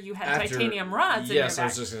after you had titanium rods in your back. Yes, I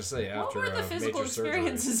was just going to say after what were the physical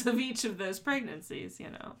experiences surgery of each of those pregnancies,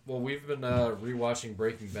 Well, we've been rewatching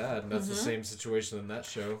Breaking Bad, and that's the same situation in that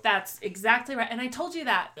show. That's exactly right. And I told you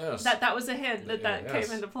that. Yes. That was a hint that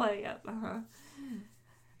came into play. Yep.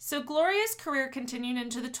 So Gloria's career continued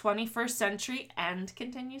into the 21st century and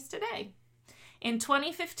continues today. In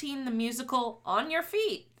 2015, the musical On Your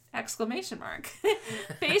Feet! Based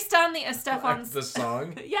on the Estefan's... the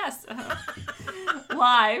song? Yes.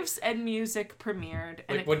 Lives and music premiered.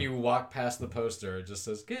 And when you walk past the poster, it just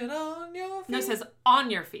says, "Get on your feet." No, it says,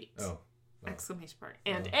 "On your feet." Oh. Exclamation mark.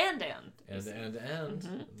 And.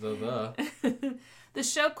 The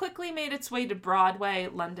show quickly made its way to Broadway,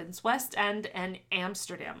 London's West End, and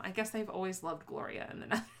Amsterdam. I guess they've always loved Gloria in the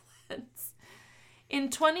Netherlands. In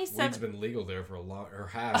 2017... Weed's been legal there for or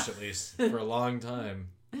hash at least, for a long time.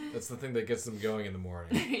 That's the thing that gets them going in the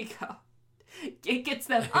morning. There you go. It gets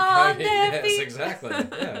them on their feet. Yes, exactly.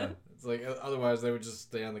 Yeah. It's otherwise they would just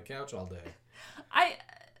stay on the couch all day.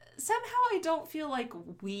 somehow I don't feel like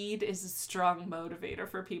weed is a strong motivator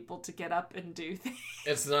for people to get up and do things.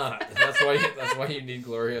 It's not. That's why you need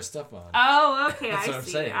Gloria Estefan. Oh, okay. That's what I I'm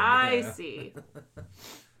see. saying. I Yeah. see.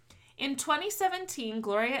 In 2017,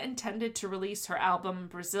 Gloria intended to release her album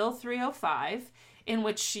Brazil 305, in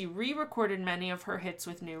which she re-recorded many of her hits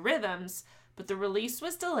with new rhythms, but the release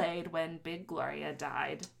was delayed when Big Gloria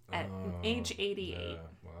died at age 88. Yeah.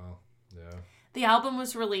 Wow. Yeah. The album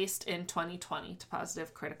was released in 2020 to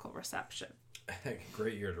positive critical reception.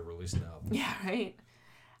 Great year to release an album. Yeah, right.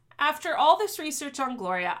 After all this research on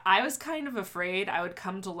Gloria, I was kind of afraid I would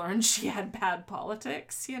come to learn she had bad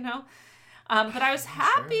politics, you know? But I was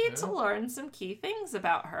happy to learn some key things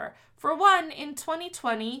about her. For one, in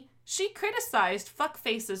 2020, she criticized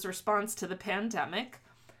Fuckface's response to the pandemic.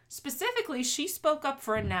 Specifically, she spoke up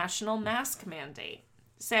for a national mask mandate,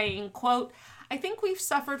 saying, quote, "I think we've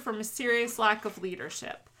suffered from a serious lack of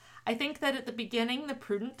leadership. I think that at the beginning, the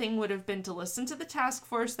prudent thing would have been to listen to the task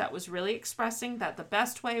force that was really expressing that the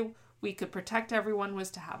best way we could protect everyone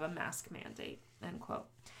was to have a mask mandate," end quote.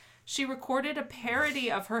 She recorded a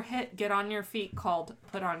parody of her hit Get On Your Feet called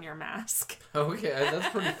Put On Your Mask. Okay, that's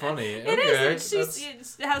pretty funny. It is.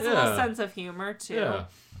 It has a little sense of humor, too.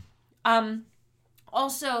 Yeah.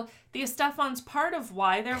 Also, the Estefans, part of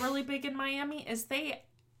why they're really big in Miami is they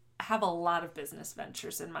have a lot of business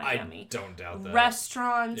ventures in Miami. I don't doubt that.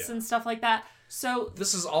 Restaurants and stuff like that. So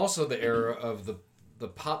this is also the era of the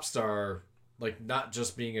pop star, like, not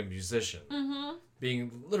just being a musician. Mm-hmm.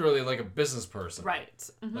 Being literally like a business person. Right.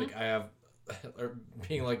 Mm-hmm. Like I have, or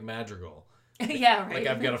being like Madrigal. Yeah, right. Like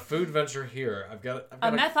I've got a food venture here. I've got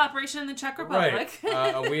a meth operation in the Czech Republic.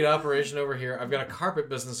 Right. A weed operation over here. I've got a carpet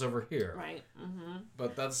business over here. Right. Mm-hmm.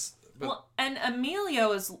 But that's... Well, and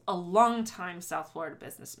Emilio is a long-time South Florida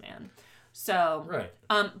businessman. So... Right.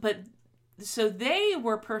 So they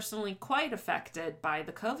were personally quite affected by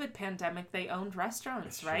the COVID pandemic. They owned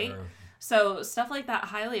restaurants, right? Sure. So stuff like that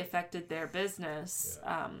highly affected their business.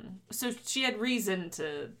 Yeah. So she had reason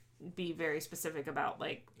to be very specific about,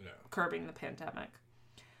 like, curbing the pandemic.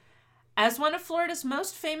 As one of Florida's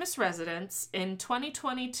most famous residents, in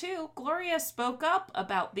 2022, Gloria spoke up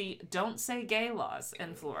about the Don't Say Gay laws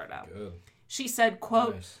in Florida. Good. She said,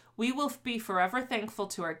 quote, nice. "We will be forever thankful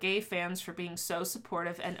to our gay fans for being so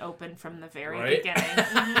supportive and open from the very beginning."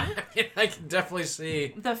 Mm-hmm. I can definitely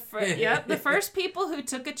see. The first people who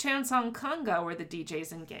took a chance on Conga were the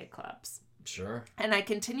DJs in gay clubs. Sure. "And I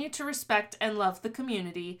continue to respect and love the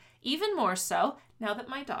community, even more so now that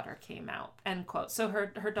my daughter came out," end quote. So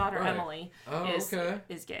her daughter Emily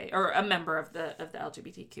is gay, or a member of the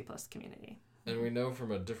LGBTQ plus community. And we know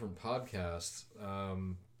from a different podcast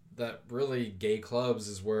that really gay clubs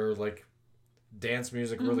is where, like, dance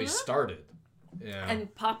music really started. Yeah.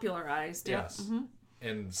 And popularized. Yes. Yeah. Mm-hmm.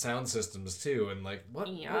 And sound systems too. And, like, what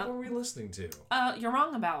were we listening to? You're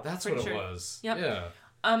wrong about. That's what it was. Yep. Yeah.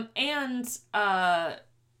 And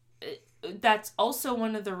that's also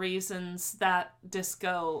one of the reasons that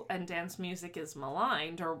disco and dance music is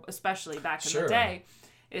maligned, or especially back in the day,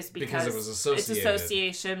 is because it was associated. It's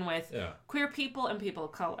association with queer people and people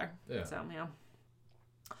of color. Yeah. So, yeah.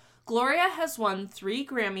 Gloria has won 3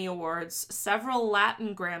 Grammy Awards, several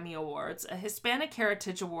Latin Grammy Awards, a Hispanic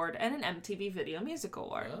Heritage Award, and an MTV Video Music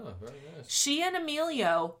Award. Oh, very nice. She and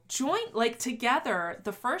Emilio together,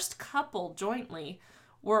 the first couple jointly,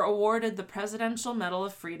 were awarded the Presidential Medal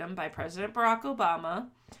of Freedom by President Barack Obama,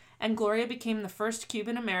 and Gloria became the first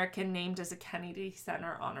Cuban American named as a Kennedy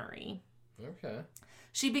Center honoree. Okay.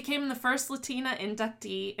 She became the first Latina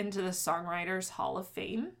inductee into the Songwriters Hall of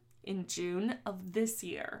Fame in June of this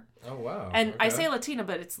year. Oh, wow. And I say Latina,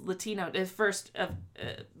 but it's Latino, the first of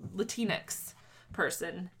Latinx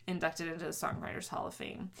person inducted into the Songwriters Hall of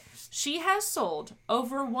Fame. She has sold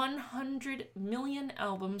over 100 million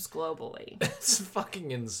albums globally. It's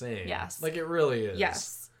fucking insane. Yes. Like, it really is.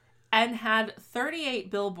 Yes. And had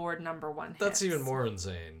 38 Billboard #1 hits. That's even more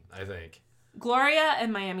insane, I think. Gloria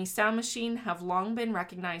and Miami Sound Machine have long been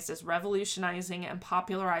recognized as revolutionizing and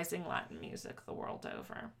popularizing Latin music the world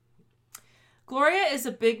over. Gloria is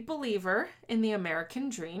a big believer in the American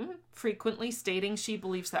dream, frequently stating she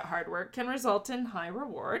believes that hard work can result in high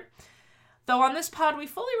reward. Though on this pod, we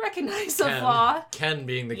fully recognize the flaw. Can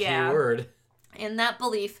being the key word. In that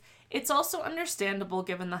belief, it's also understandable,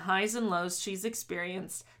 given the highs and lows she's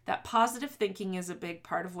experienced, that positive thinking is a big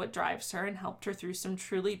part of what drives her and helped her through some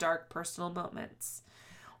truly dark personal moments.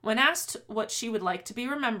 When asked what she would like to be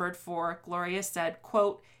remembered for, Gloria said,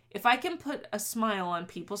 quote, "If I can put a smile on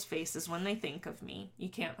people's faces when they think of me, you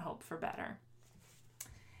can't hope for better."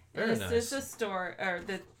 Very this nice. is a story, or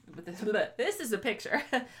this is a picture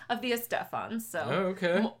of the Estefans. So Oh,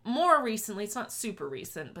 okay. More recently, it's not super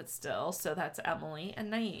recent, but still. So that's Emily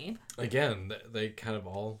and Naib. Again, they kind of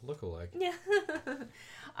all look alike. Yeah.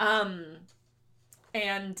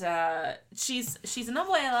 And she's an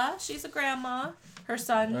abuela. She's a grandma. Her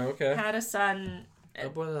son had a son.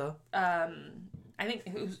 Abuela. I think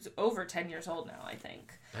who's over 10 years old now. I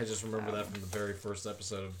think. I just remember that from the very first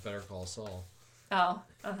episode of Better Call Saul. Oh,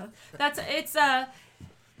 it's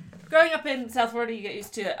growing up in South Florida. You get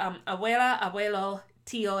used to abuela, abuelo,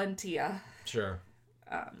 tío, and tía. Sure.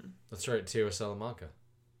 That's right, Tio Salamanca.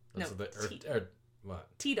 That's No, what?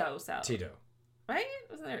 Tito Salamanca. Tito. Right?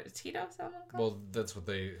 Wasn't there a Tito Salamanca? Well, that's what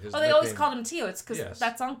they. His they always nickname- called him Tio. It's because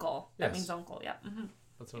that's uncle. That Yes. means uncle. Yeah. Mm-hmm.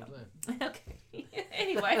 That's what I'm saying. Okay.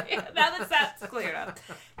 Anyway, now that's cleared up.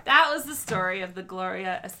 That was the story of the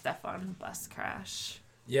Gloria Estefan bus crash.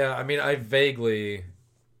 Yeah, I mean, I vaguely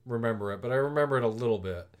remember it, but I remember it a little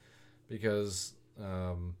bit because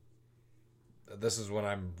this is when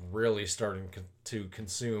I'm really starting to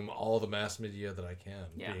consume all the mass media that I can.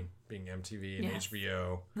 Yeah. Being MTV and Yes.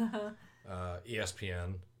 HBO,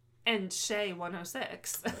 ESPN. And Shea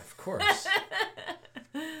 106. Of course.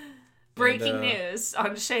 Breaking news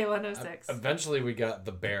on Shea 106. Eventually, we got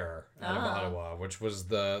The Bear out of Ottawa, which was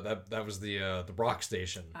the rock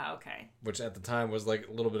station. Oh, okay. Which at the time was like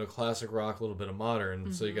a little bit of classic rock, a little bit of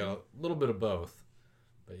modern, so you got a little bit of both.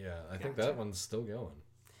 But yeah, I think that one's still going.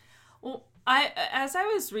 Well, as I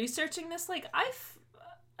was researching this, like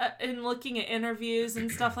and looking at interviews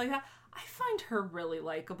and stuff like that, I find her really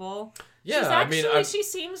likable. Yeah, she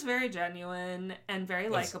seems very genuine and very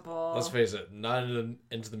likable. Let's face it, not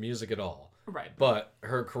into the music at all. Right. But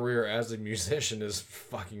her career as a musician is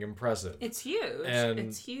fucking impressive. It's huge. And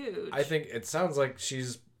it's huge. I think it sounds like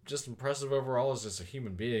she's just impressive overall as just a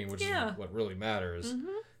human being, which is what really matters. Mm-hmm.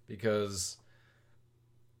 Because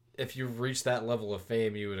if you've reached that level of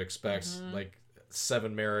fame, you would expect like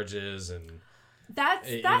 7 marriages and that's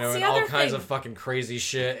and the other all kinds thing. of fucking crazy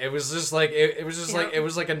shit. It was just like it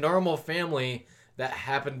was like a normal family that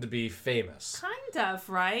happened to be famous. Kind of,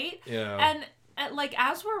 right? Yeah. And like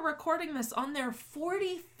as we're recording this on their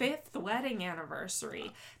 45th wedding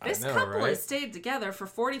anniversary, this couple has stayed together for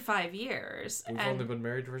 45 years. We've only been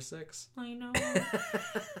married for 6. I know.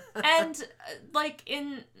 And like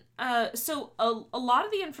so a lot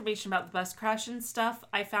of the information about the bus crash and stuff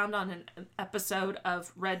I found on an episode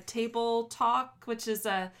of Red Table Talk, which is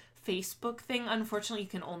a Facebook thing. Unfortunately, you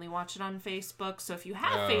can only watch it on Facebook. So if you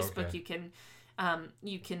have Facebook,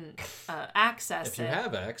 you can access it. If you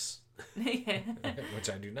have X, which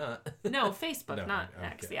I do not. No, Facebook, not okay,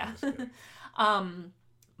 X. Yeah.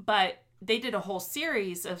 But they did a whole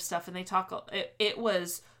series of stuff, and they talk. It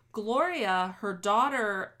was Gloria, her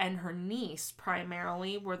daughter, and her niece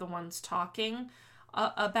primarily were the ones talking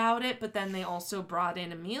about it, but then they also brought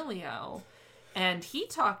in Emilio, and he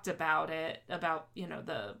talked about it, about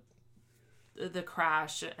the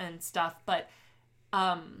crash and stuff. But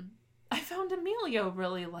I found Emilio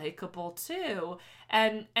really likable too,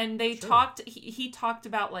 and they talked. He talked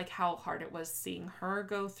about like how hard it was seeing her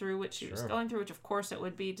go through what she was going through, which of course it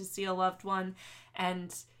would be to see a loved one,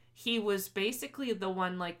 and he was basically the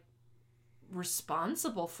one like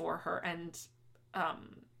responsible for her, and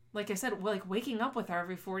like I said, like waking up with her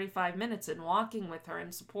every 45 minutes and walking with her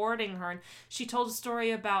and supporting her. And she told a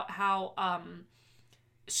story about how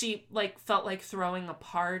she like felt like throwing a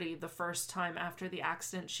party the first time after the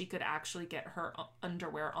accident she could actually get her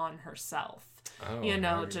underwear on herself.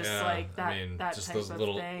 Like that. I mean, that just type those of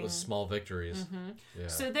little thing. those small victories. Mm-hmm. Yeah.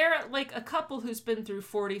 So they're like a couple who's been through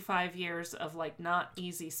 45 years of like not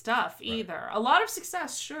easy stuff either. Right. A lot of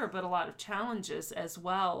success, sure, but a lot of challenges as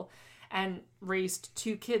well. And raised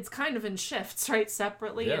 2 kids kind of in shifts, right?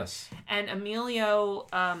 Separately. Yes. And Emilio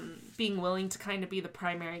being willing to kind of be the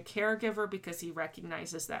primary caregiver because he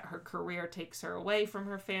recognizes that her career takes her away from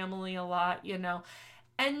her family a lot,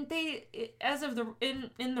 And they, as of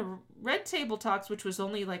in the Red Table Talks, which was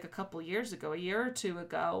only like a couple years ago, a year or 2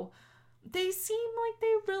 ago, they seem like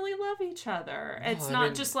they really love each other. It's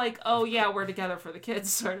not just like, oh yeah, we're together for the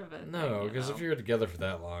kids sort of a thing. No, because if you're together for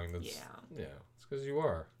that long, that's it's because you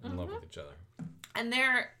are in love with each other. And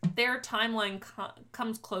their timeline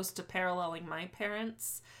comes close to paralleling my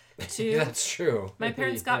parents too. That's true. My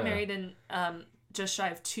parents got married in just shy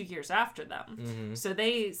of 2 years after them. Mm-hmm. So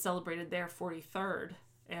they celebrated their 43rd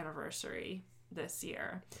anniversary this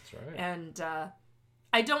year. That's right. And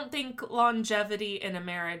I don't think longevity in a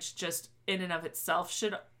marriage just in and of itself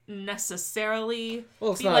should necessarily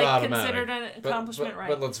be like considered an accomplishment, right?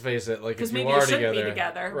 But let's face it, like because if you maybe are you shouldn't be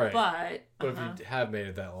together, right? But if you have made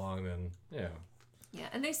it that long, then Yeah,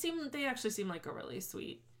 and they actually seem like a really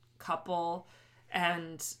sweet couple,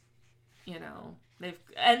 and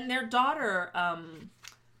and their daughter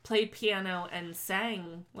played piano and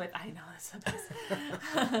sang with, I know that's the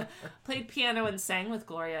best. Played piano and sang with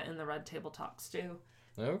Gloria in the Red Table Talks too.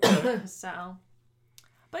 Okay. So,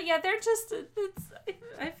 but yeah, they're just,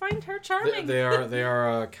 I find her charming. They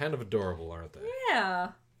are kind of adorable, aren't they?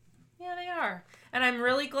 Yeah, they are, and I'm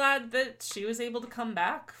really glad that she was able to come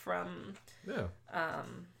back from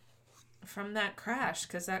that crash,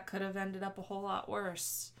 because that could have ended up a whole lot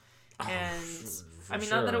worse. And I mean,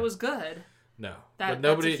 not that it was good. No, that's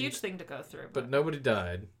a huge thing to go through. But nobody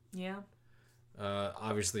died. Yeah.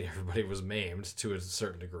 Obviously, everybody was maimed to a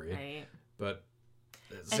certain degree. Right. But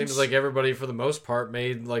it seems like everybody, for the most part,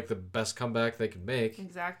 made like the best comeback they could make.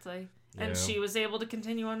 Exactly. And she was able to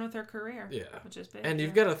continue on with her career. Yeah. Which is big. And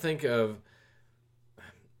you've got to think of,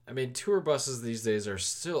 I mean, tour buses these days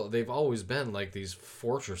they've always been like these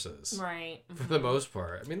fortresses. Right. For the most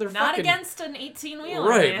part. I mean, they're not fucking... against an 18-wheeler.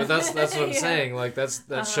 Right, man. but that's what I'm saying. Like,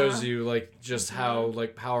 that shows you, like, just how,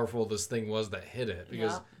 like, powerful this thing was that hit it.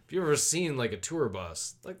 Because if you've ever seen, like, a tour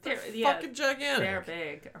bus, like, they're fucking gigantic. They're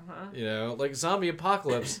big. You know, like, zombie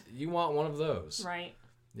apocalypse, you want one of those. Right.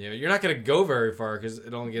 You know, you're not going to go very far because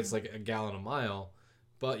it only gets, like, a gallon a mile.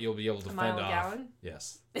 But you'll be able to fend off. Gallon?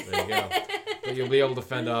 Yes. There you go. But you'll be able to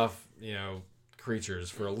fend off,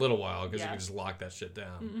 creatures for a little while because you can just lock that shit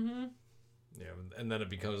down. Mm-hmm. And then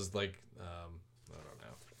it becomes like, I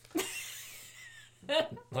don't know.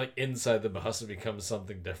 Like inside the bus, it becomes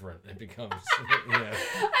something different. It becomes,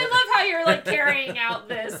 I love how you're like carrying out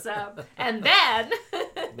this, and then.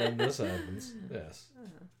 Then this happens. Yes.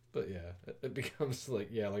 But yeah, it becomes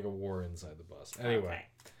like a war inside the bus. Anyway. Okay.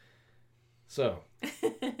 So.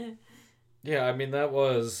 Yeah, I mean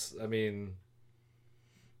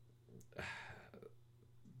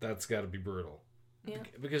that's got to be brutal. Yeah.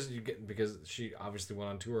 Because she obviously went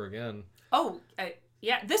on tour again. Oh,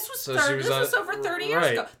 yeah. This was over 30 years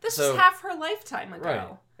right. ago. This was half her lifetime ago. Right.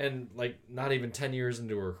 And like not even 10 years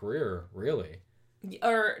into her career, really.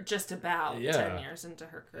 Or just about 10 years into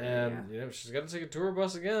her career. And she's got to take a tour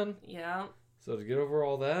bus again. Yeah. So to get over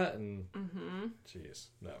all that and jeez,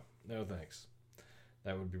 no thanks.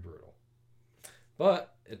 That would be brutal.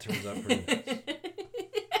 But it turns out pretty nice.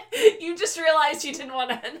 You just realized you didn't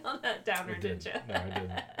want to end on that downer, did you? No, I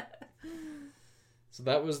didn't. So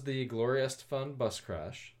that was the Gloria Estefan bus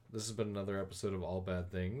crash. This has been another episode of All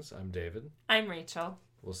Bad Things. I'm David. I'm Rachel.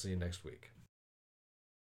 We'll see you next week.